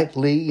it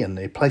lightly and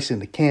you place it in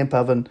the camp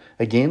oven,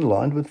 again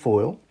lined with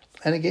foil,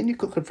 And again, you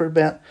cook it for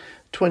about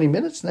 20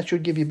 minutes, and that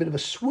should give you a bit of a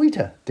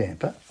sweeter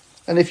damper.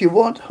 And if you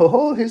want,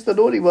 here's the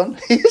naughty one.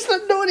 Here's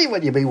the naughty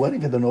one. You've been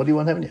waiting for the naughty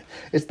one, haven't you?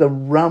 It's the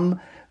rum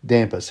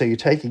damper. So you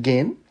take,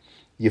 again,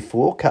 your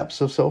 4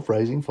 cups of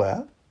self-raising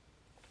flour,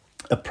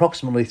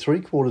 approximately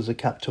 3/4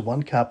 cup to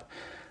 1 cup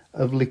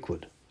of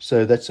liquid.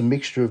 So that's a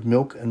mixture of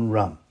milk and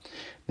rum.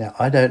 Now,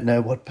 I don't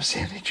know what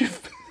percentage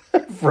of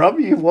rum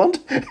you want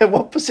and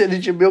what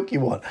percentage of milk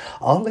you want.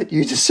 I'll let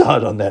you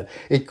decide on that.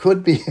 It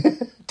could be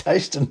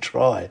taste and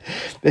try.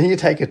 Then you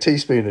take a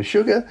teaspoon of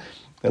sugar,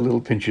 a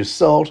little pinch of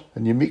salt,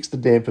 and you mix the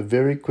damper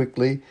very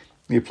quickly.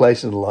 You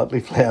place it in a lightly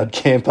floured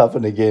camp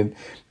oven again.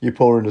 You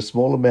pour in a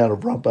small amount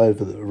of rum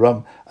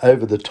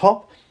over the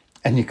top,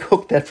 and you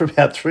cook that for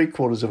about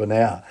 3/4 of an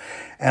hour.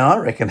 And I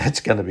reckon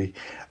that's going to be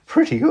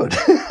pretty good.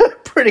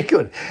 Pretty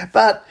good.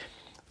 But,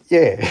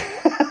 yeah,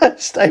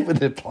 stay with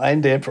the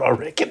plain damper, I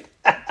reckon.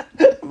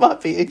 It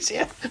might be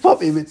easier. Might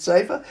be a bit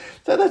safer.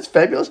 So that's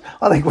fabulous.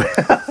 I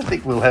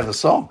think we'll have a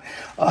song.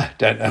 I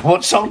don't know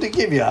what song to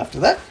give you after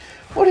that.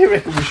 What do you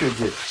reckon we should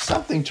give?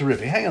 Something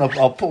terrific. Hang on,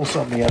 I'll pull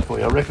something out for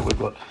you. I reckon we've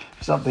got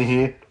something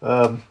here.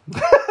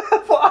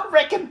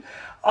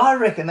 I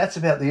reckon that's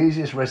about the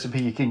easiest recipe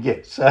you can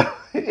get. So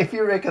if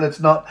you reckon it's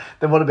not,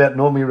 then what about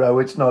Normie Rowe?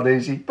 It's not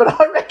easy. But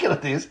I reckon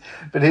it is.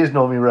 But here's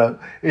Normie Rowe.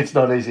 It's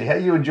not easy. How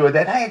you enjoyed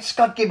that? Hey, it's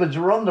Scott Gibbons.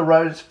 We're on the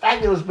road. It's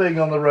fabulous being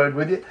on the road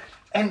with you.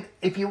 And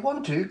if you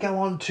want to, go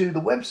on to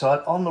the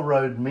website,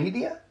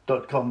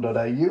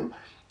 ontheroadmedia.com.au.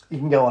 You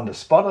can go on to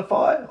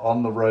Spotify,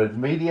 On The Road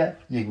Media.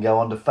 You can go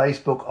on to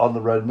Facebook, On The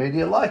Road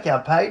Media. Like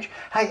our page.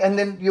 Hey, and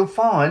then you'll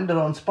find that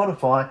on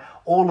Spotify,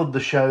 all of the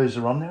shows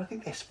are on there. I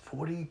think there's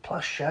 40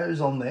 plus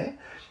shows on there.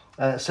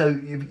 So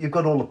you've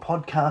got all the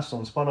podcasts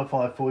on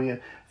Spotify for you.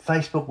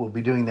 Facebook will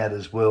be doing that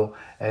as well.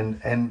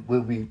 And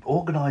we'll be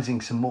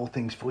organising some more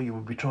things for you.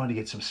 We'll be trying to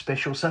get some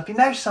specials. So if you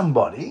know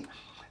somebody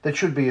that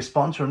should be a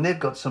sponsor and they've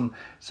got some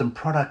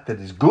product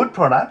that is good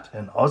product,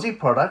 an Aussie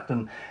product,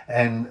 and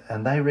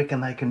they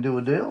reckon they can do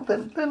a deal,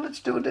 then let's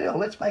do a deal.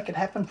 Let's make it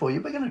happen for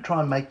you. We're going to try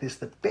and make this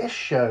the best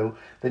show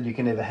that you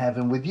can ever have.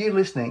 And with you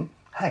listening,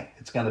 hey,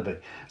 it's going to be.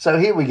 So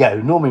here we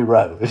go. Normie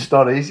Rowe. It's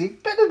not easy,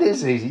 but it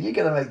is easy. You're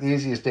going to make the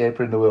easiest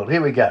damper in the world.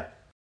 Here we go.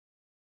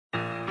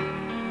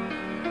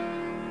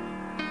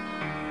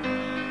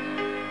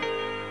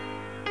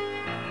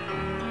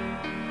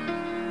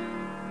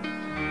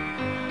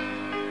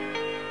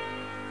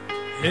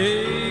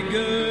 Hey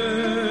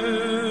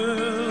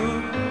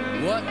girl,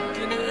 what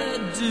can I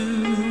do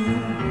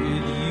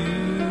with you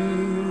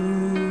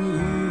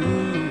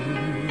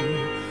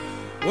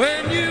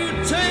when you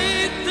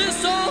take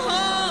this old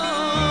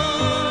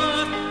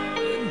heart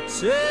and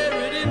tear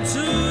it in two?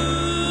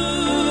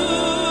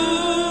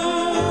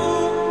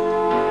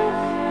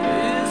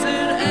 Is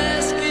it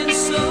asking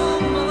so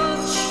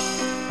much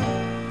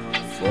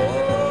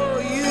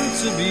for you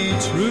to be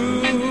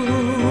true?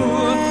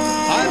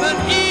 I'm an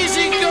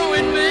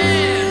easygoing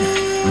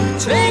man,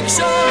 takes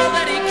all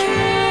that he can.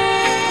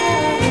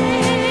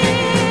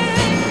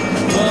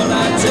 But I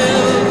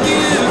tell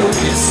you,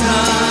 it's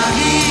not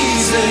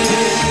easy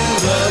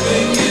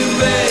loving you,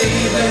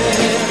 baby.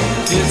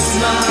 It's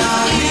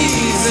not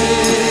easy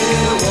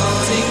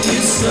wanting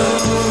you so.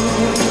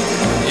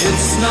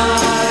 It's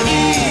not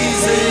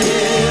easy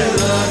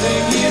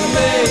loving you,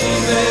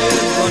 baby.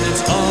 But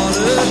it's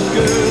harder,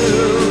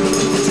 girl,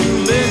 to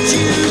let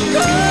you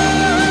go.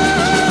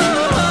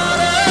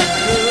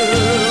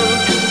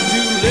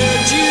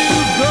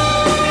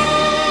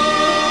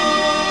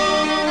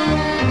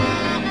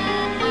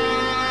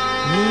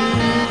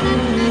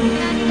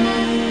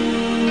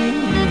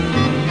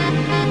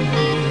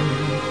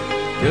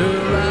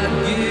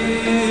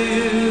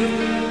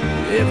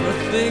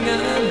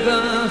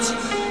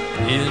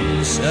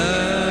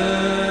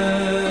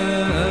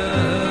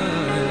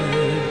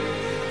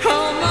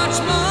 How much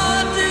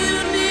more do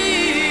you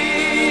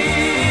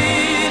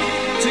need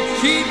to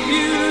keep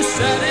you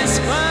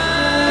satisfied?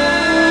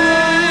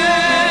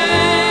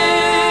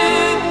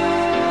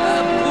 I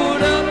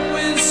put up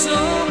with so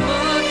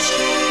much,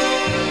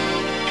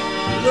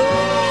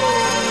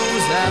 Lord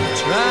knows I've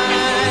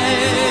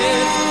tried,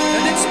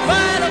 and in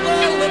spite of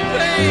all the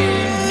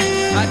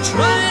pain, I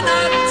try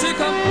not to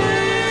complain.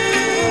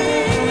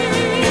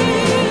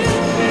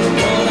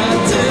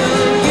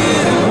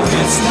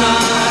 It's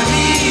not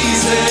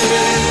easy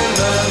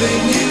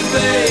loving you,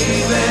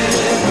 baby.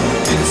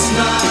 It's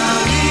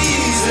not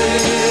easy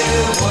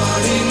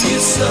wanting you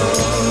so.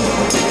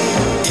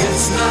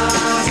 It's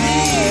not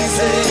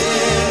easy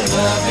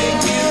loving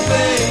you,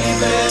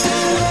 baby.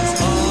 It's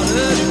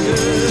harder,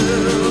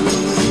 girl,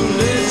 to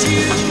let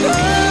you go.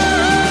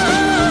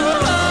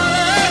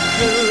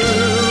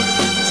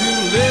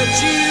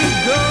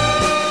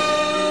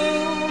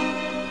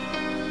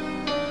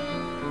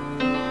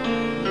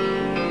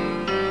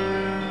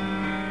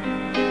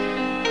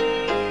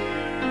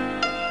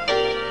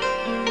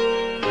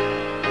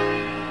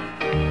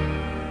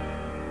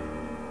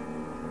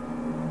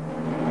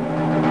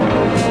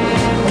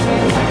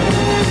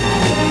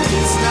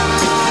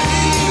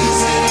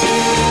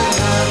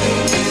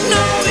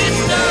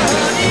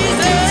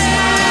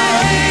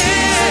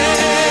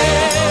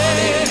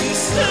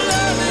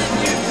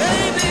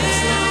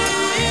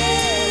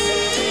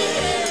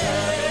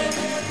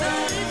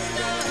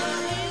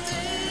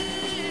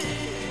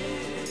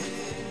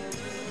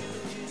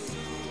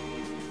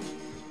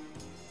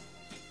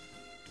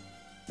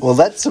 Well,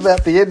 that's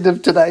about the end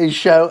of today's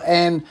show,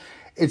 and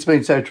it's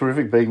been so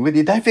terrific being with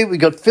you. Don't forget, we've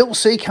got Phil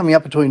C coming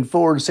up between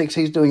 4 and 6.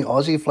 He's doing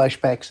Aussie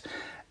flashbacks.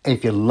 And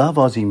if you love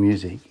Aussie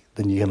music,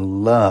 then you're going to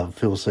love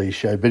Phil C's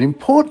show. But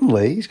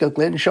importantly, he's got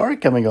Glenn Shorrock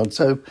coming on.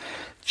 So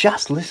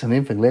just listen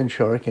in for Glenn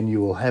Shorrock and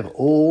you will have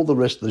all the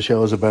rest of the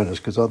show as a bonus,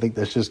 because I think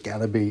that's just going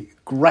to be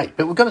great.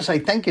 But we've got to say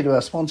thank you to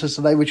our sponsors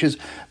today, which is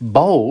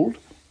Bold.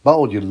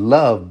 Bold, you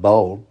love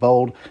Bold.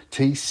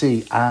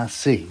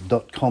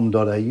 BoldTCRC.com.au.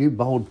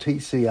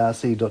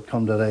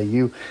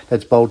 BoldTCRC.com.au.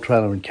 That's Bold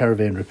Trailer and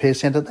Caravan Repair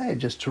Centre. They are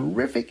just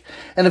terrific.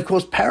 And of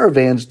course,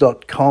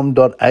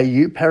 Paravans.com.au.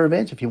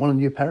 Paravans, if you want a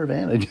new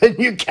Paravan, a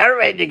new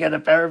caravan, you go to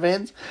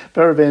Paravans.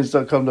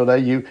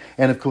 Paravans.com.au.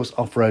 And of course,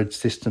 Off-Road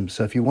Systems.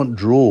 So if you want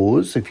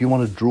drawers, if you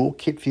want a drawer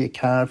kit for your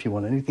car, if you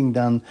want anything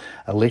done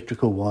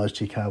electrical-wise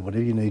to your car,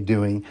 whatever you need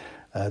doing,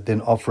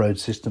 then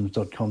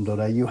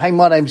offroadsystems.com.au. Hey,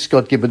 my name's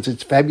Scott Gibbons.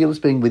 It's fabulous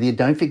being with you.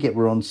 Don't forget,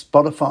 we're on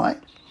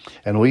Spotify,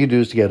 and all you do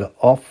is to go to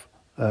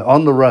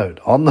On The Road,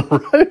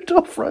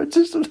 Off-Road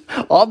Systems,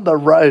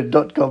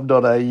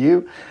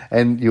 ontheroad.com.au,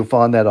 and you'll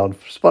find that on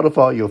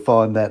Spotify. You'll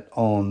find that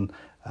on,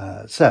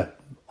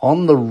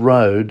 On The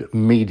Road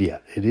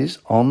Media. It is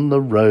On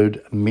The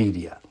Road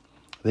Media.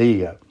 There you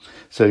go.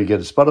 So you go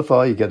to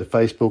Spotify, you go to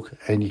Facebook,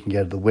 and you can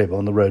go to the web,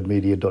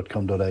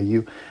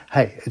 ontheroadmedia.com.au.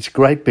 Hey, it's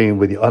great being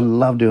with you. I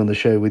love doing the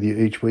show with you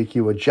each week.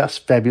 You are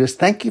just fabulous.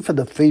 Thank you for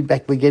the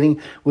feedback we're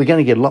getting. We're going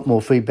to get a lot more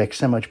feedback,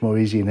 so much more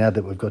easier now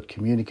that we've got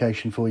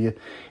communication for you.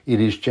 It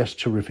is just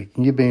terrific.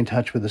 And you be in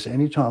touch with us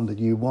anytime that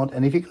you want.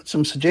 And if you've got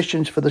some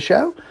suggestions for the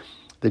show,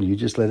 then you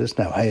just let us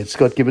know. Hey, it's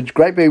Scott Gibbons.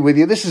 Great being with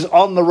you. This is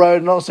On The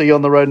Road, and I'll see you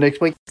on the road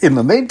next week. In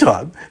the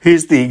meantime,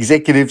 here's the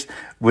executives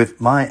with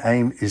My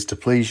Aim Is To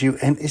Please You.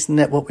 And isn't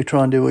that what we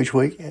try and do each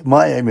week?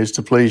 My aim is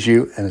to please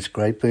you, and it's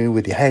great being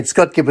with you. Hey, it's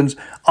Scott Gibbons,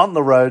 On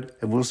The Road,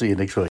 and we'll see you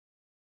next week.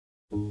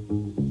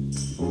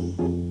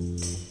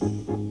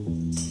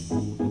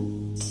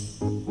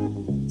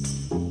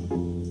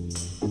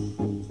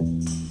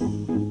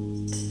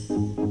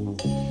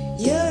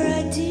 Your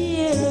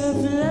idea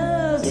of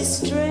love is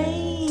strange.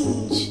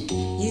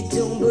 You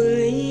don't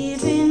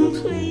believe in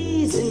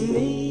pleasing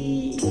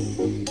me.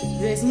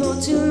 There's more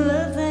to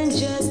love than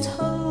just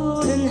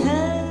holding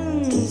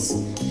hands.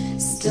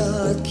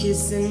 Start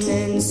kissing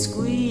and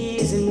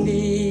squeezing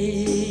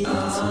me.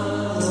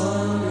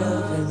 Warm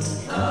loving,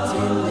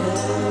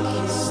 tender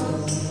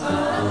kissing.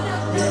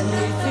 Let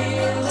me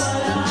feel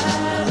what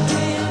I've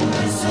been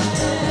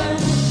missing.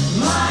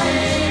 My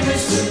aim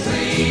is to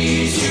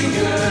please you,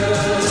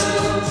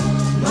 girl.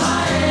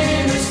 My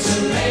aim is to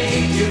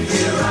make you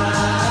feel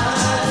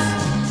right.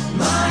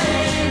 My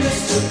aim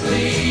is to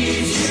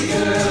please you,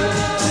 girl.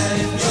 And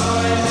if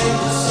joy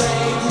ain't the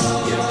same,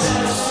 you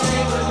better say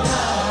goodnight.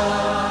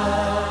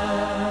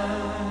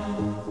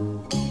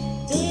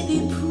 Baby,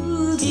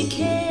 prove you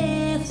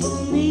care for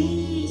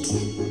me.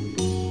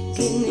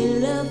 Give me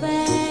love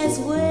as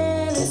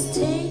well as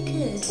take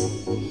it.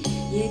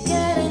 You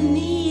gotta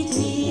meet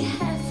me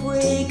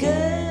halfway,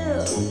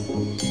 girl.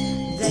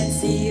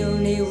 That's the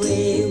only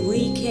way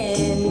we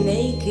can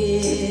make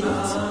it.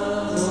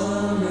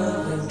 Warm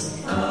loving,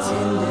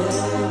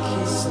 tender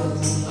kissing.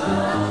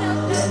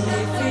 Let me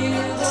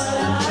feel what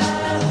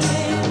I've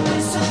been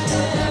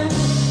missing.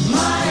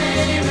 My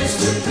aim is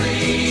to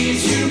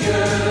please you,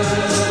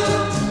 girl.